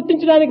తాను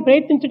గుర్తించడానికి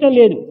ప్రయత్నించడం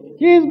లేదు.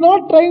 He is not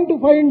trying to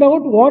find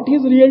out what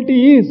his reality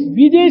is.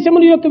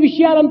 విదేశముల యొక్క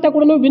విషయాలంతా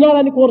కూడా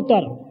వినాలని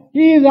కోరుతారు.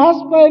 He is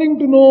aspiring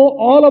to know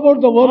all about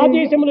the ఆ world.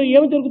 దేశంలో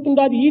ఏమి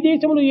జరుగుతుండాది, ఈ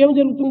దేశంలో ఏమి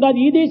జరుగుతుండాది,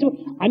 ఈ దేశం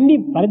అన్ని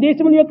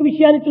పరదేశముల యొక్క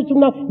విషయాన్ని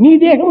చూస్తున్నా, నీ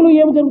దేశంలో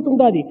ఏమి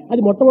జరుగుతుండాది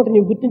అది మొట్టమొదటి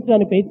నీవు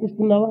గుర్తించడానికి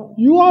ప్రయత్నిస్తున్నావా?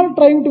 You are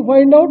trying to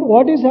find out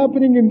what is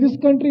happening in this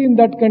country, in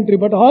that country.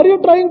 But are you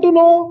trying to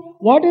know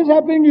what is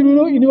happening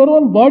in your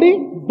own body?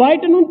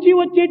 బయట నుంచి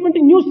వచ్చేటువంటి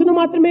న్యూస్ ను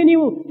మాత్రమే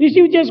నీవు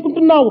రిసీవ్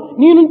చేసుకుంటున్నావు.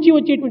 నీ నుంచి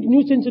వచ్చేటువంటి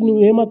న్యూసెన్స్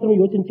నువ్వు ఏమాత్రం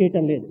యోచన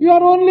చేయటం లేదు. You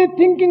are only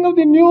thinking of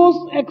the news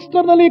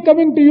externally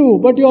coming to you,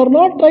 but you are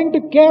not trying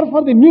to care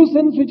for the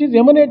nuisance which is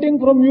emanating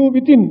from you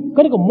within.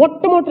 కనుక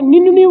మొట్టమొదటి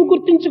నిన్ను నీవు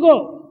గుర్తించుకో,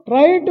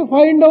 Try to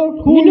find out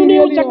who నిన్ను you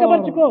నీవు really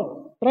చక్కబరుచుకో. are.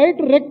 Try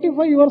to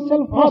rectify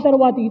yourself ఆ first.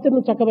 తర్వాత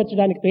ఇతరులను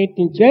చక్కబరచడానికి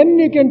ప్రయత్నించు. Then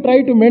you can try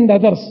to mend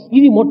others.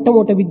 ఇది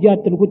మొట్టమొదటి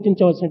విద్యార్థులు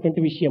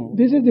గుర్తించవలసినటువంటి విషయం.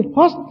 This is the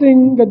first thing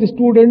that the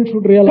student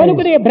should realize.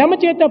 కనుకనే భ్రమ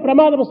చేత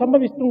ప్రమాదం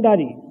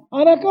సంభవిస్తుండాలి.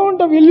 On account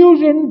of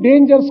illusion,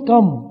 dangers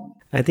come.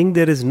 I think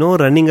there is no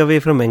running away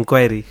from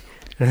enquiry.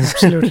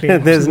 Absolutely.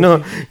 There's no,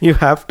 you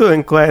have to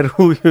inquire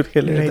who you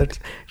really are. Right.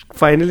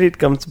 Finally, it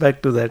comes back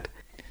to that.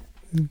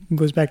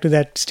 Goes back to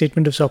that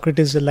statement of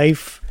Socrates: a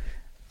life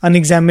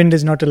unexamined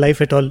is not a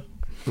life at all.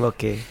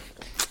 Okay.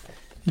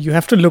 You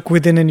have to look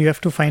within and you have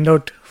to find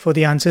out for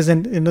the answers.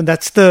 And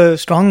that's the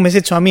strong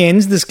message Swami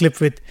ends this clip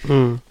with.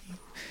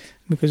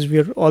 Because we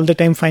are all the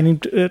time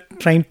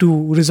trying to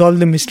resolve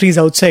the mysteries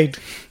outside.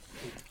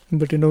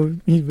 But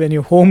when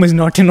your home is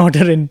not in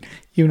order and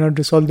you've not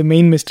resolved the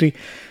main mystery.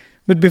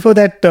 But before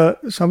that,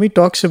 Swami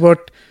talks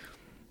about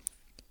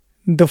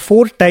the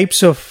 4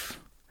 types of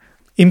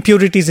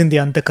impurities in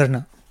the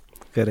Antakarna.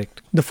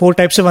 Correct. The 4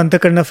 types of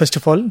Antakarna, first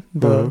of all,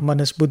 the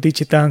Manas, Buddhi,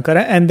 Chitta,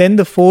 Ahankara, and then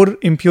the 4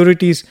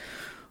 impurities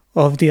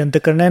of the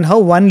Antakarna and how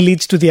one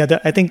leads to the other.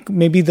 I think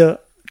maybe the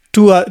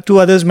two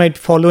others might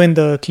follow in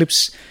the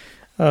clips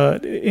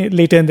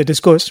later in the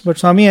discourse. But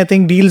Swami, I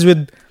think, deals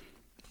with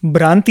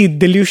Bhranti,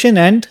 delusion,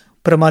 and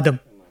Pramadam,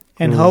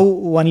 and how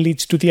one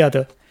leads to the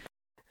other.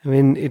 I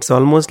mean, it's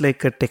almost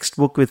like a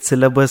textbook with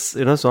syllabus.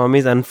 Swami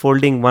is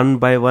unfolding one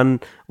by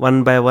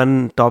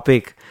one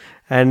topic.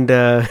 And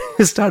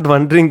you start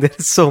wondering, there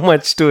is so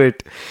much to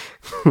it.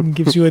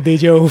 Gives you a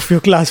deja vu of your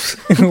class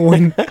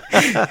when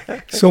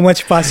so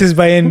much passes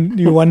by and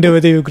you wonder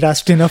whether you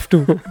grasped enough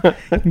to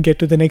get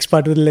to the next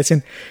part of the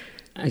lesson.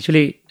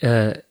 Actually,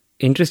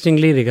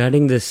 interestingly,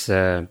 regarding this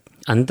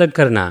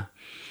Antakarna,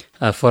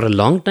 for a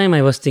long time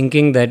I was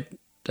thinking that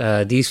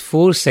these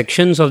 4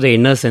 sections of the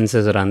inner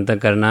senses or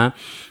Antakarna,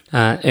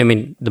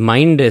 the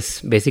mind is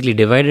basically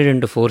divided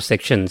into 4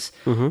 sections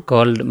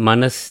called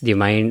Manas, the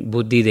mind,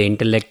 Buddhi, the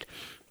intellect,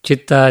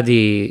 Chitta,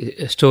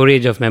 the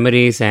storage of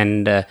memories,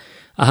 and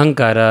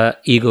Ahankara,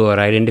 ego or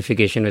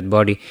identification with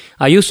body.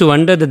 I used to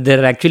wonder that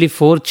there are actually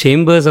 4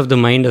 chambers of the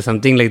mind or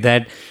something like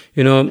that.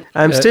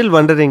 I'm still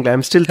wondering.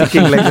 I'm still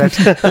thinking like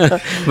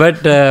that.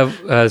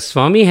 But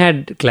Swami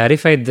had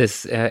clarified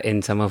this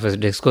in some of his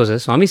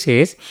discourses. Swami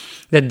says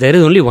that there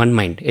is only one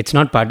mind. It's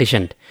not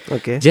partitioned.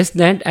 Okay. Just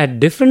that at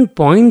different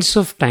points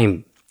of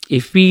time,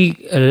 if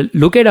we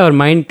look at our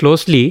mind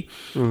closely,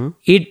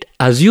 it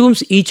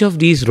assumes each of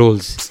these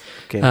roles.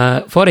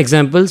 Okay. For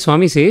example,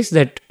 Swami says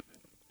that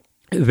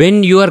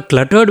when you are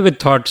cluttered with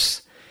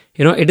thoughts,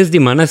 it is the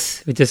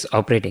manas which is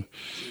operating.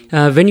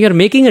 When you are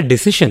making a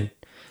decision,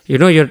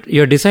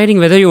 you're deciding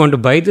whether you want to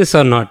buy this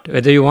or not,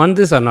 whether you want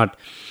this or not.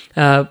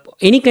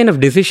 Any kind of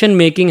decision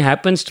making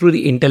happens through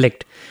the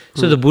intellect.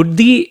 So the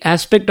buddhi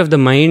aspect of the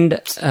mind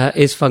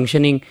is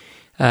functioning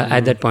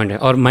at that point,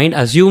 or mind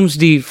assumes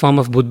the form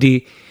of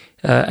buddhi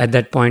at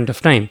that point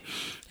of time.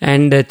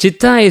 And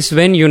chitta is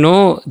when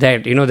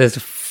that there's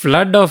a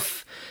flood of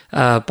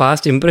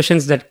past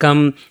impressions that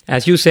come.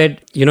 As you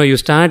said, you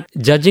start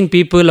judging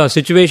people or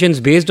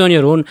situations based on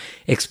your own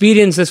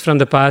experiences from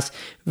the past.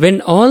 When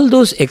all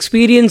those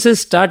experiences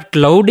start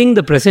clouding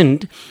the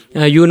present,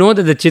 you know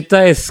that the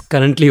chitta is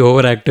currently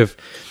overactive.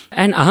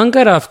 And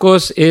ahankara, of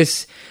course,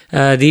 is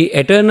the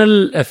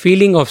eternal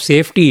feeling of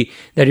safety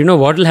that,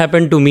 what will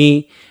happen to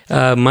me,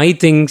 my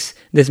things.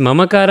 This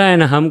mamakara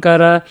and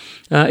ahamkara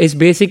is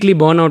basically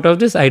born out of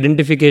this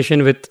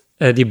identification with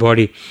the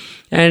body.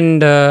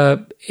 And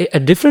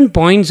at different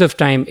points of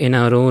time in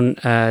our own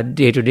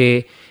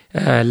day-to-day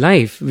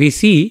life, we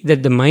see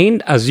that the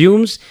mind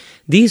assumes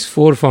these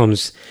 4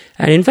 forms.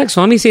 And in fact,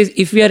 Swami says,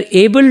 if we are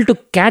able to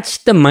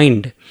catch the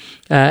mind,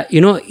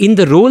 in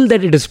the role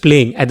that it is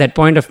playing at that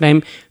point of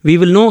time, we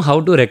will know how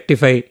to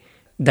rectify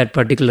that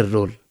particular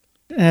role.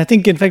 And I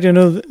think, in fact,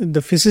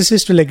 the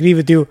physicists will agree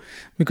with you,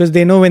 because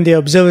they know when they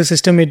observe a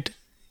system, it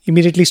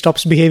immediately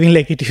stops behaving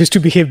like it used to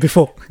behave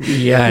before.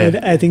 Yeah.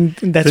 I think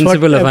that's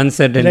principle what... of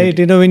uncertainty.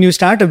 Right. When you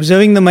start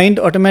observing the mind,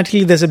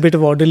 automatically there's a bit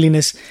of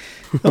orderliness.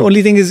 The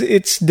only thing is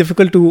it's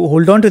difficult to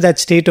hold on to that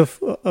state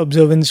of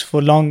observance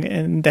for long,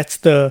 and that's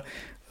the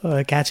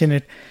catch in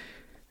it.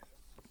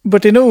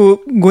 But,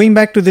 going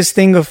back to this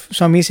thing of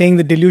Swami saying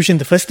the delusion,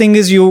 the first thing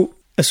is you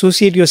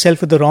associate yourself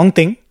with the wrong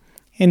thing,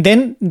 and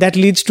then that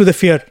leads to the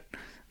fear,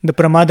 the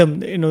pramadam,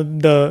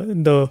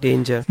 the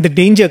danger. The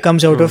danger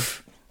comes out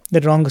of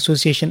that wrong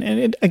association. And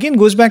it again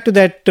goes back to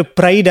that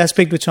pride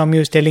aspect which Swami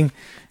was telling,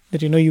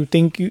 that, you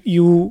think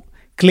you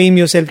claim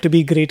yourself to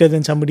be greater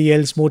than somebody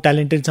else, more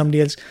talented than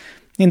somebody else.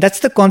 And that's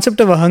the concept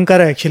of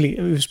ahankara, actually.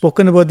 We've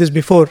spoken about this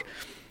before.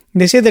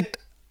 They say that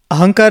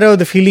ahankara, or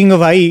the feeling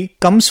of I,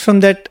 comes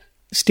from that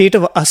state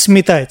of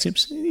asmita.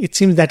 It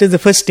seems that is the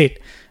first state,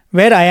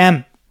 where I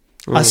am.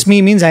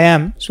 Asmi means I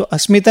am. So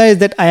asmita is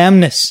that I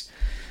amness.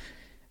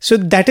 So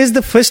that is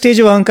the first stage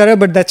of ahankara,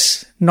 but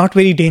that's not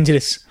very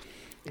dangerous.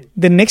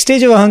 The next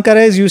stage of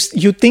ahankara is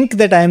you think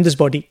that I am this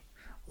body,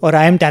 or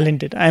I am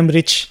talented, I am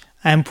rich,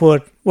 I am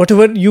poor.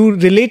 Whatever, you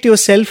relate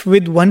yourself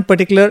with one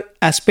particular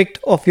aspect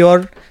of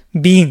your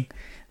being.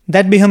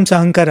 That becomes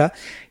ahankara.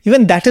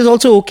 Even that is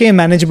also okay and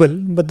manageable,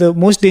 but the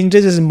most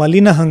dangerous is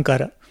malina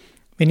ahankara.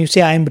 When you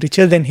say I am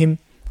richer than him,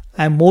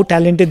 I am more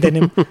talented than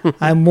him,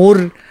 I am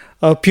more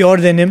pure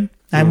than him,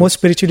 I am more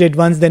spiritually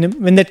advanced than him.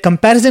 When that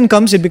comparison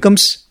comes, it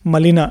becomes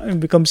malina,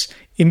 it becomes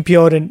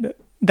impure, and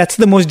that's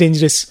the most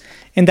dangerous.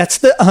 And that's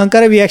the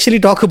ahankara we actually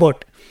talk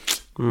about.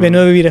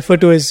 Whenever we refer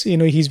to as,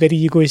 he's very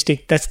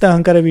egoistic. That's the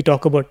ahankara we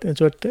talk about.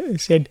 That's what I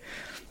said.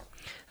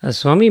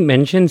 Swami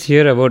mentions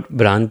here about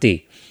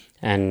Bhranti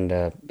and,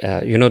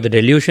 the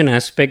delusion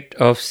aspect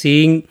of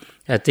seeing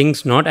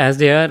things not as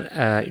they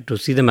are, to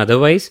see them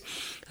otherwise.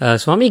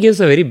 Swami gives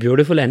a very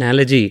beautiful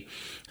analogy.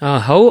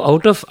 How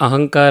out of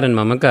ahankar and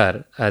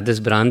mamakar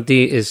this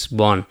Bhranti is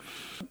born.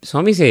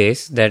 Swami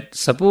says that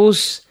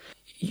suppose,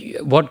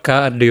 what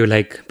car do you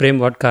like? Prem,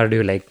 what car do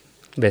you like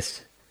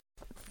best?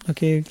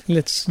 Okay,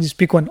 let's just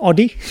pick one.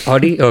 Audi?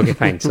 Okay,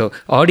 fine. So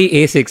Audi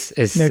A6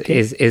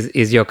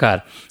 is your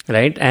car,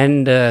 right?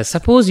 And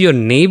suppose your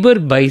neighbor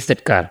buys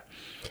that car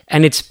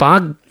and it's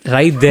parked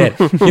right there,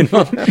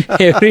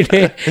 every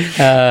day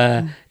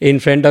in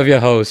front of your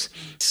house.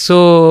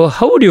 So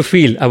how would you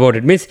feel about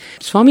it? Means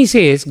Swami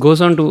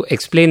goes on to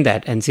explain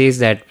that and says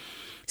that,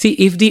 see,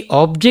 if the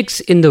objects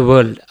in the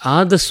world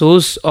are the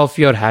source of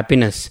your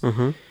happiness,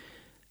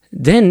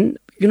 then,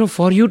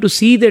 for you to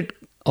see that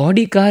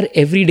Audi car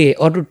every day,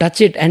 or to touch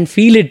it and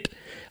feel it,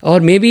 or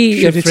maybe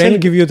your should friend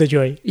itself give you the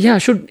joy. Yeah,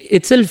 should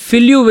itself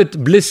fill you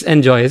with bliss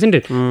and joy, isn't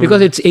it?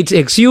 Because it's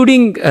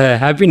exuding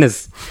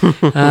happiness.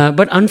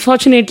 But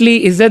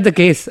unfortunately, is that the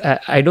case?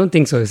 I don't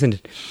think so, isn't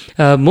it?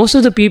 Most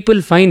of the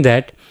people find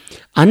that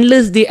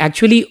unless they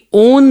actually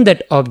own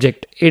that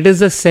object, it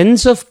is a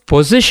sense of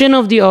possession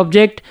of the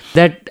object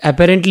that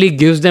apparently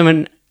gives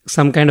them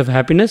some kind of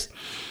happiness,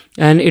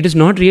 and it is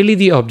not really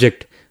the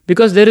object.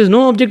 Because there is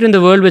no object in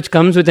the world which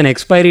comes with an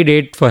expiry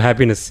date for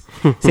happiness.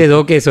 Says,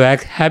 okay, so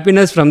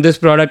happiness from this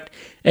product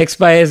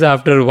expires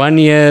after 1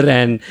 year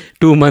and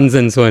 2 months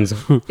and so and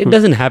so. It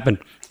doesn't happen,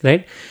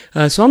 right?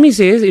 Swami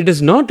says it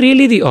is not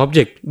really the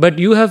object, but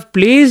you have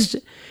placed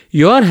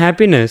your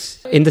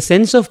happiness in the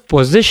sense of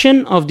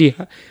possession of the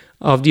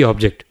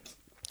object.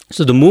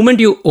 So the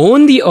moment you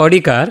own the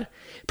Audi car,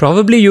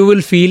 probably you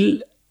will feel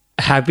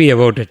happy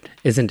about it,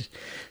 isn't it?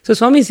 So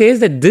Swami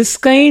says that this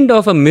kind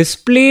of a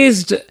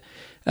misplaced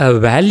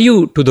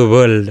value to the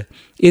world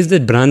is the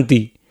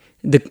Bhranti.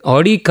 The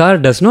Audi car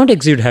does not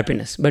exude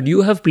happiness, but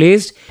you have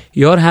placed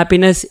your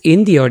happiness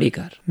in the Audi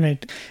car.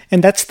 Right.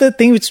 And that's the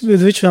thing with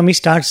which Swami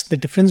starts, the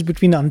difference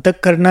between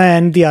Antakarna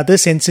and the other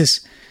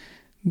senses.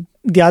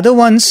 The other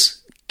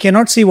ones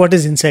cannot see what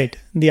is inside.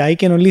 The eye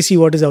can only see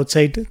what is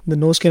outside. The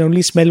nose can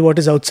only smell what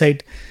is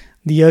outside.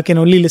 The ear can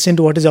only listen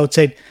to what is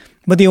outside.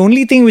 But the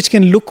only thing which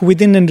can look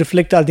within and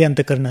reflect are the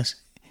Antakarnas.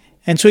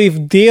 And so if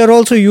they are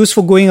also used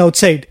for going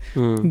outside,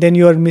 then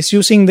you are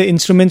misusing the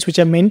instruments which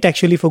are meant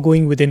actually for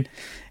going within.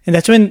 And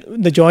that's when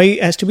the joy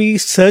has to be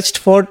searched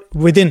for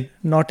within,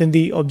 not in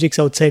the objects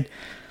outside.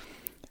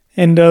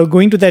 And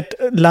going to that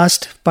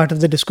last part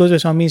of the discourse where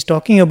Swami is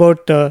talking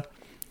about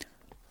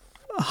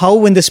how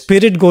when the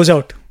spirit goes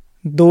out,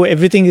 though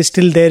everything is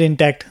still there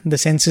intact, the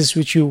senses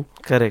which you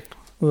Correct.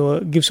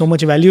 Give so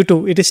much value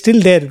to, it is still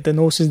there. The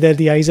nose is there,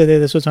 the eyes are there.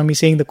 That's what Swami is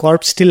saying. The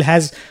corpse still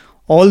has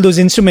all those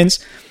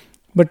instruments.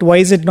 But why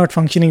is it not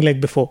functioning like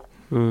before?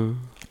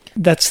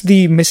 That's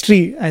the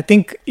mystery. I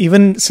think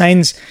even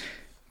science,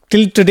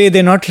 till today,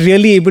 they're not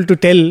really able to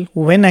tell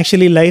when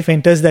actually life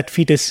enters that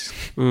fetus.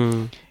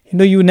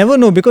 You never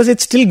know because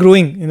it's still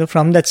growing.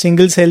 From that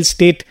single cell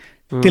state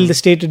till the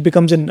state it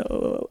becomes an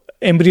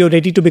embryo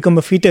ready to become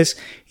a fetus.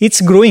 It's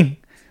growing,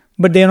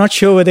 but they are not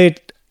sure whether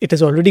it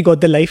has already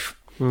got the life.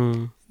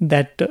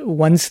 That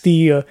once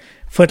the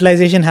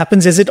fertilization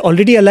happens, is it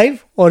already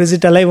alive or is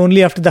it alive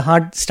only after the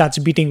heart starts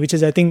beating, which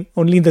is I think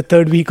only in the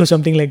 3rd week or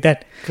something like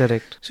that.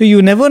 Correct. So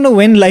you never know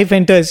when life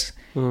enters.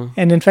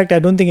 And in fact, I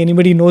don't think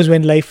anybody knows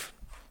when life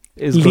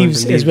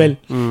leaves as well.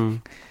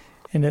 And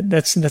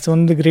that's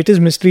one of the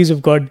greatest mysteries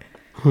of God.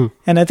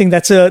 And I think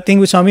that's a thing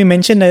which Swami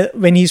mentioned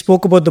when he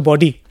spoke about the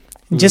body.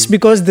 Just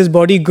because this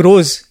body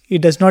grows,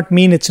 it does not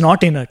mean it's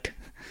not inert.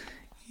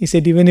 He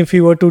said even if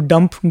you were to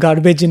dump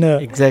garbage in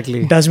a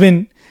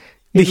dustbin,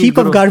 the heap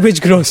of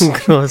garbage grows.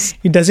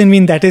 It doesn't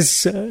mean that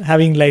is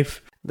having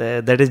life.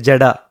 That is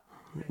Jada.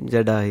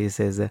 Jada, he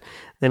says.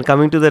 Then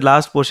coming to the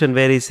last portion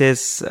where he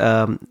says,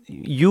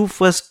 you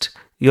first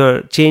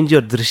change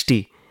your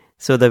drishti.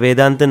 So the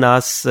Vedantin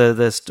asks,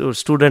 the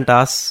student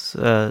asks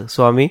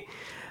Swami,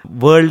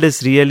 world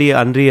is really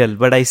unreal,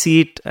 but I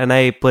see it and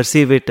I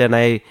perceive it and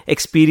I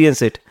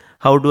experience it.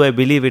 How do I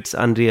believe it's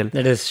unreal?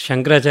 That is,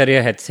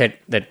 Shankaracharya had said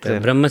that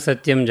Brahma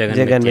Satyam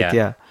Jagan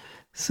Mithya.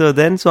 So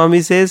then Swami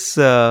says,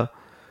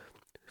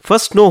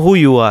 first know who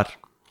you are,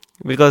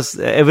 because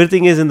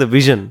everything is in the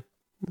vision.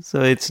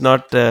 So it's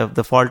not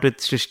the fault with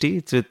Srishti,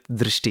 it's with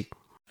Drishti.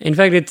 In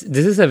fact,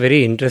 this is a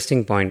very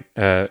interesting point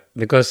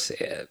because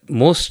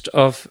most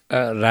of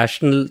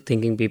rational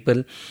thinking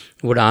people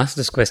would ask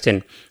this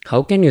question,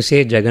 how can you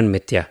say Jagan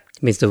Mithya?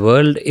 It means the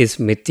world is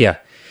Mithya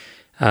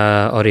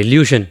or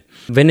illusion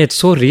when it's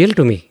so real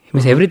to me. It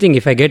means everything,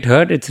 if I get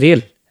hurt, it's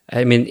real.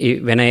 I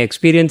mean, when I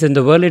experience in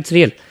the world, it's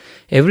real.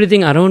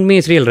 Everything around me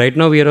is real. Right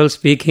now we are all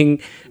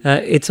speaking,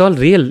 it's all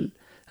real.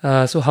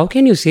 So how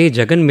can you say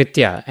Jagan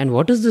Mithya? And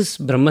what is this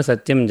Brahma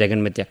Satyam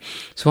Jagan Mithya?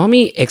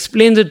 Swami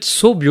explains it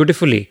so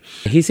beautifully.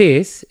 He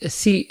says,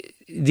 see,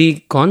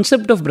 the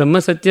concept of Brahma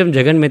Satyam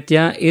Jagan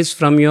Mithya is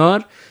from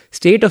your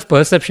state of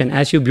perception.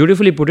 As you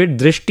beautifully put it,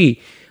 drishti,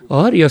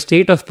 or your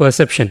state of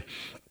perception.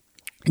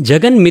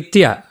 Jagan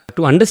Mithya.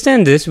 To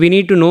understand this, we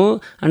need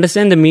to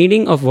understand the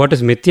meaning of what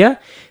is Mithya.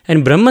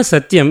 And Brahma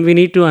Satyam, we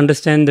need to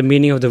understand the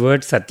meaning of the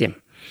word Satyam.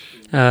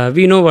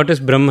 We know what is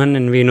Brahman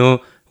and we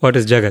know what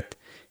is Jagat.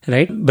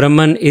 Right?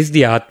 Brahman is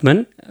the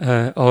Atman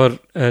or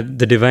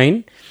the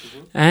divine.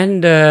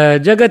 And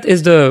Jagat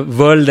is the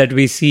world that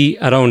we see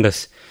around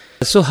us.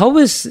 So how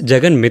is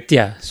Jagan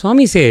Mithya?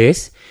 Swami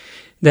says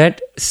that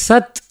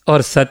Sat or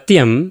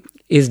Satyam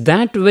is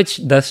that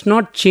which does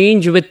not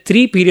change with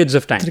 3 periods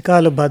of time.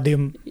 Trikala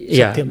Bhadyam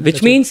Satyam.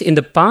 Which means in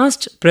the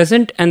past,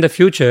 present and the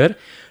future,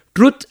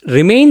 truth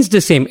remains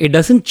the same. It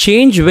doesn't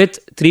change with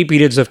 3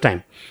 periods of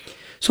time.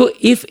 So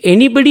if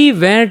anybody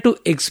were to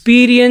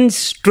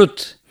experience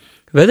truth,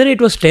 whether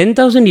it was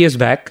 10,000 years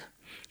back,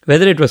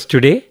 whether it was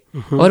today,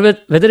 or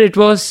whether it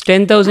was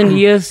 10,000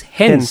 years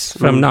hence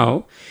from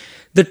now,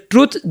 the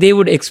truth they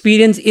would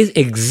experience is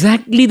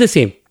exactly the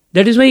same.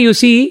 That is why you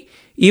see,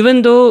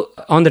 even though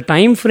on the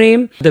time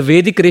frame, the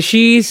Vedic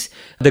rishis,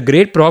 the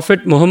great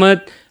prophet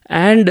Muhammad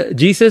and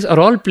Jesus are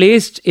all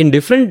placed in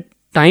different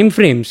time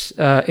frames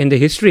in the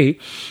history,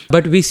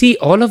 but we see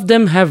all of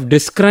them have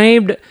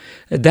described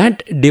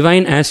that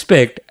divine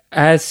aspect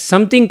as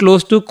something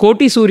close to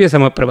Koti Surya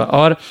Samaprabha,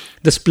 or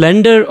the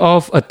splendor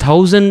of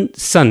 1,000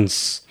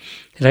 suns,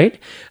 right?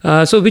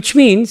 So which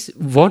means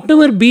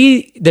whatever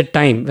be the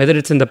time, whether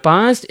it's in the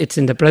past, it's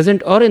in the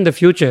present, or in the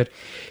future,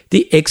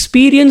 the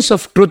experience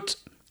of truth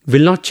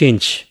will not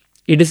change.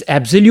 It is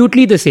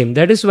absolutely the same.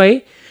 That is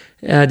why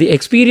the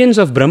experience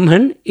of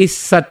Brahman is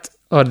Sat,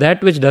 or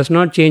that which does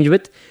not change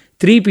with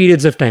 3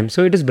 periods of time.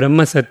 So it is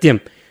Brahma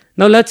Satyam.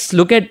 Now let's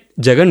look at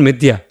Jagan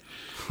Mithya.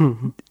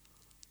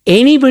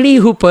 Anybody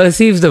who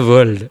perceives the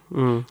world,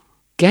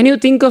 can you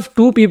think of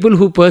 2 people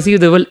who perceive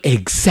the world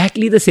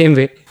exactly the same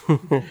way?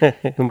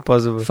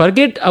 Impossible.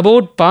 Forget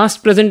about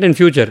past, present and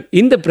future.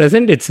 In the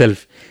present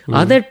itself,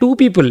 are there 2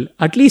 people,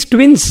 at least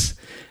twins,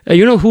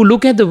 who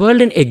look at the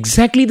world in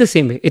exactly the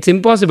same way? It's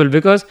impossible,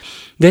 because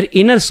their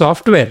inner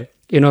software,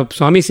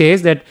 Swami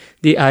says that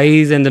the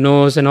eyes and the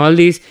nose and all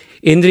these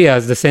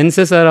indriyas, the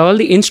senses, are all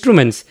the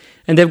instruments,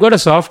 and they've got a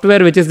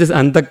software which is this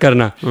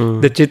antakarna,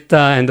 the chitta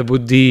and the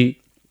buddhi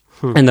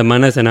and the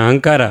manas and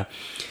ahankara.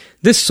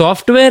 This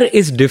software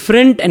is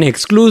different and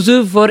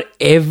exclusive for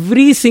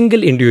every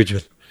single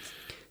individual.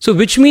 So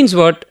which means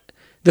what?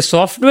 The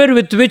software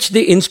with which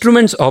the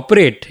instruments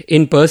operate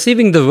in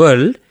perceiving the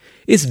world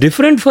is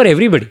different for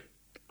everybody.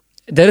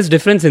 There is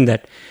difference in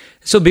that.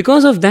 So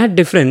because of that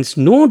difference,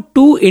 no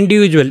 2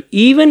 individual,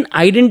 even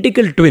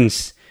identical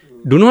twins,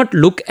 do not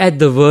look at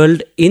the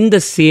world in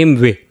the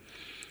same way.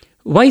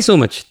 Why so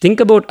much? Think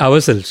about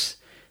ourselves.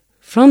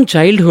 From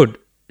childhood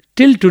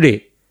till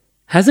today,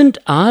 hasn't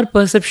our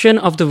perception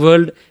of the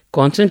world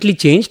constantly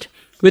changed?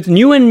 With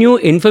new and new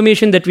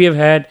information that we have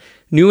had,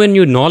 new and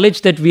new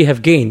knowledge that we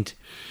have gained,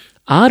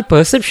 our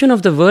perception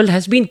of the world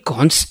has been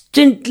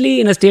constantly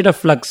in a state of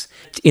flux,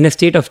 in a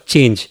state of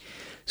change.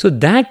 So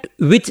that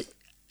which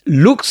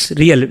looks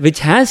real, which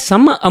has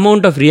some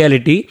amount of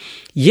reality,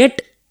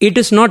 yet it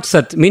is not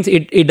Sat, means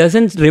it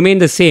doesn't remain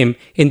the same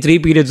in 3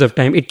 periods of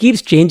time. It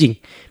keeps changing,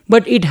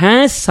 but it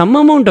has some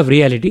amount of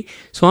reality.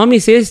 Swami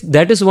says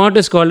that is what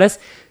is called as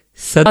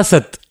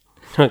Sadasat.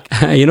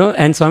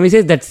 And Swami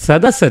says that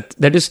Sadasat,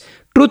 that is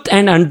truth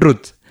and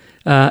untruth,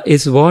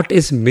 is what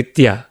is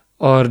Mithya,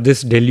 or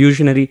this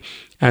delusionary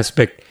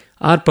aspect.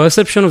 Our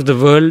perception of the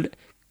world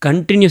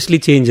continuously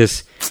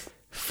changes.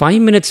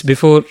 5 minutes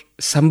before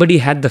somebody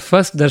had the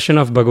first darshan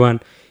of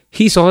Bhagavan,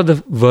 he saw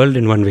the world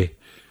in one way.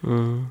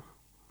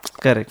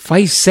 Correct.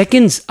 5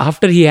 seconds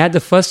after he had the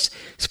first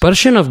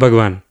sparshan of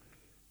Bhagavan,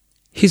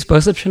 his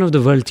perception of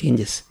the world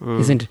changes,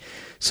 isn't it?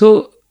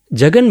 So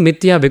Jagan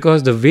Mithya,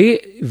 because the way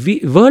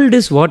world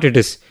is what it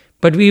is,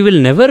 but we will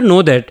never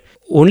know that.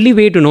 Only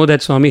way to know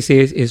that, Swami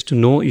says, is to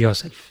know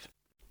yourself.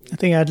 I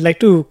think I'd like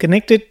to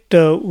connect it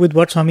with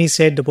what Swami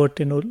said about,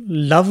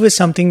 love is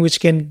something which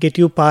can get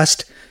you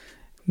past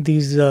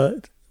these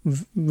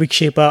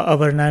Vikshepa,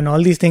 Avarna and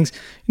all these things.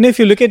 If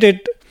you look at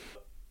it,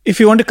 if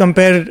you want to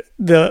compare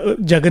the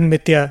Jagan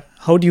Mithya,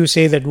 how do you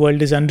say that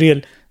world is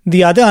unreal?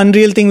 The other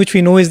unreal thing which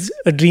we know is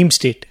a dream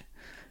state.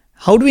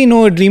 How do we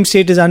know a dream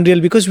state is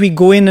unreal? Because we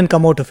go in and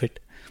come out of it.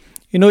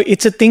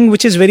 It's a thing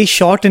which is very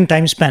short in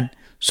time span.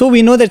 So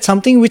we know that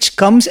something which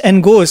comes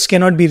and goes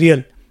cannot be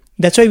real.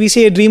 That's why we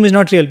say a dream is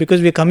not real,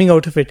 because we're coming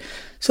out of it.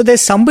 So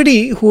there's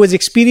somebody who has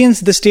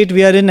experienced the state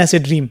we are in as a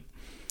dream.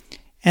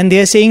 And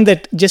they are saying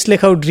that just like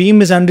how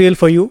dream is unreal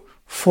for you,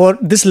 for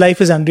this life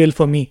is unreal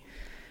for me.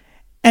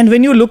 And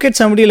when you look at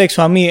somebody like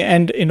Swami,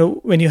 and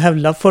when you have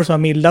love for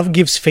Swami, love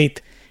gives faith.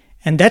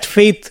 And that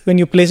faith, when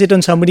you place it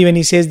on somebody, when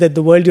he says that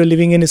the world you're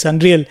living in is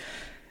unreal,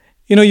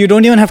 you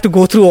don't even have to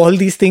go through all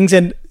these things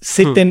and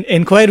sit and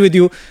inquire with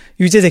you.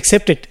 You just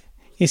accept it.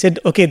 He said,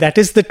 okay, that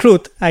is the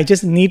truth. I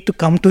just need to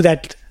come to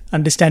that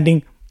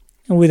understanding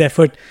with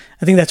effort.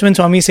 I think that's when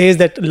Swami says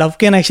that love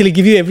can actually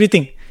give you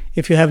everything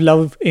if you have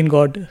love in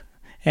God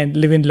and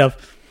live in love.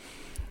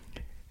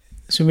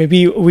 So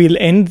maybe we'll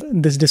end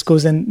this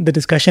discourse and the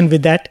discussion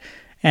with that,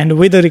 and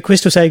with a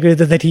request to Sai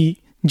Gurudeva that he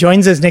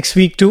joins us next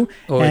week too.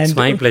 Oh, it's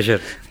my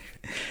pleasure.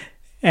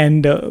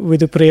 And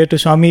with a prayer to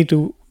Swami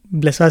to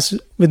bless us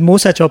with more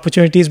such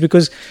opportunities,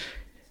 because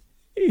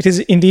it is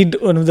indeed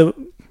one of the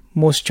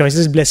most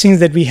choicest blessings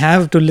that we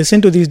have to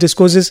listen to these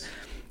discourses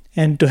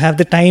and to have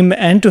the time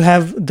and to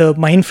have the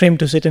mind frame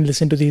to sit and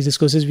listen to these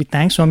discourses. We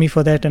thank Swami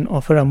for that and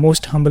offer our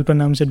most humble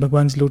pranams at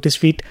Bhagwan's lotus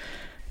feet.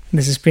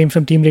 This is Prem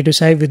from Team Radio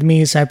Sai. With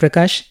me is Sai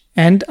Prakash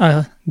and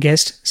our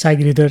guest Sai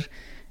Giridhar.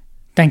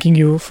 Thanking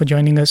you for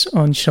joining us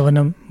on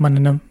Shravanam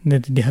Mananam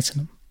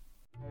Nididhyasanam.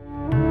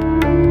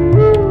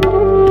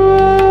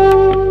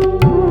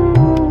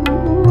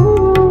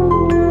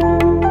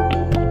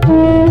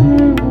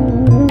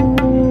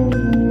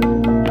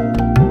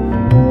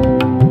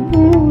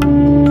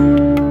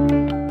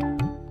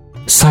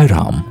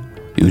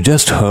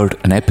 just heard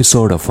an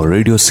episode of a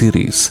radio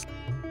series,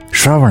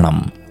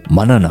 Shravanam,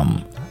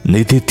 Mananam,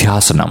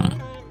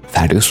 Nididhyasanam.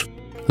 That is,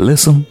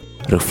 listen,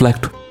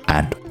 reflect,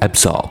 and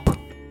absorb.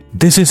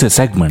 This is a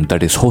segment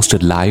that is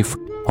hosted live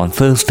on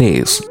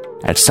Thursdays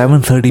at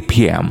 7:30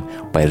 p.m.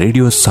 by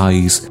Radio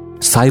Sai's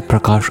Sai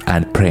Prakash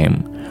and Prem,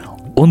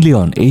 only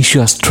on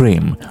Asia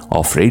stream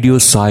of Radio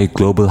Sai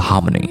Global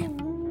Harmony.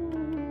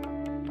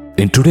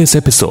 In today's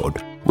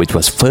episode, which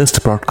was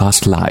first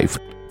broadcast live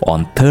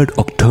on 3rd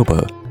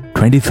October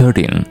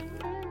 2013,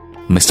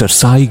 Mr.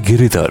 Sai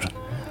Giridhar,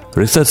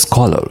 research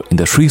scholar in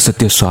the Sri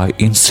Satya Sai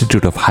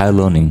Institute of Higher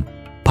Learning,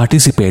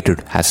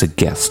 participated as a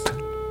guest.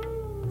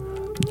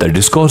 The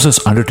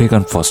discourses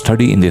undertaken for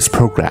study in this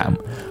program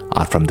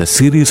are from the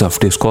series of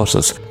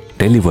discourses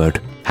delivered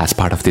as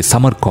part of the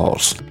summer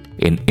course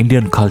in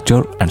Indian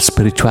Culture and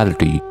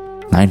Spirituality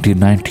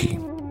 1990.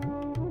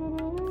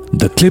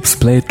 The clips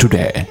played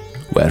today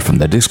were from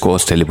the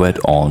discourse delivered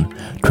on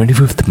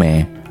 25th May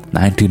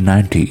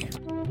 1990.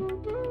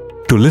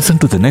 To listen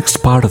to the next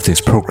part of this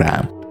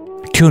program,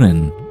 tune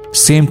in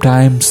same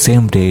time,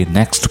 same day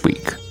next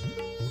week.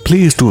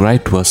 Please do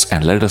write to us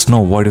and let us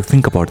know what you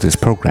think about this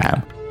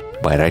program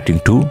by writing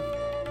to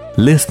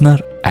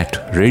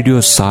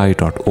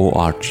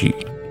listener@radiosai.org.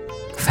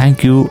 Thank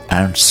you,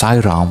 and Sai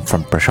Ram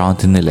from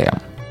Prashanthi Nilayam.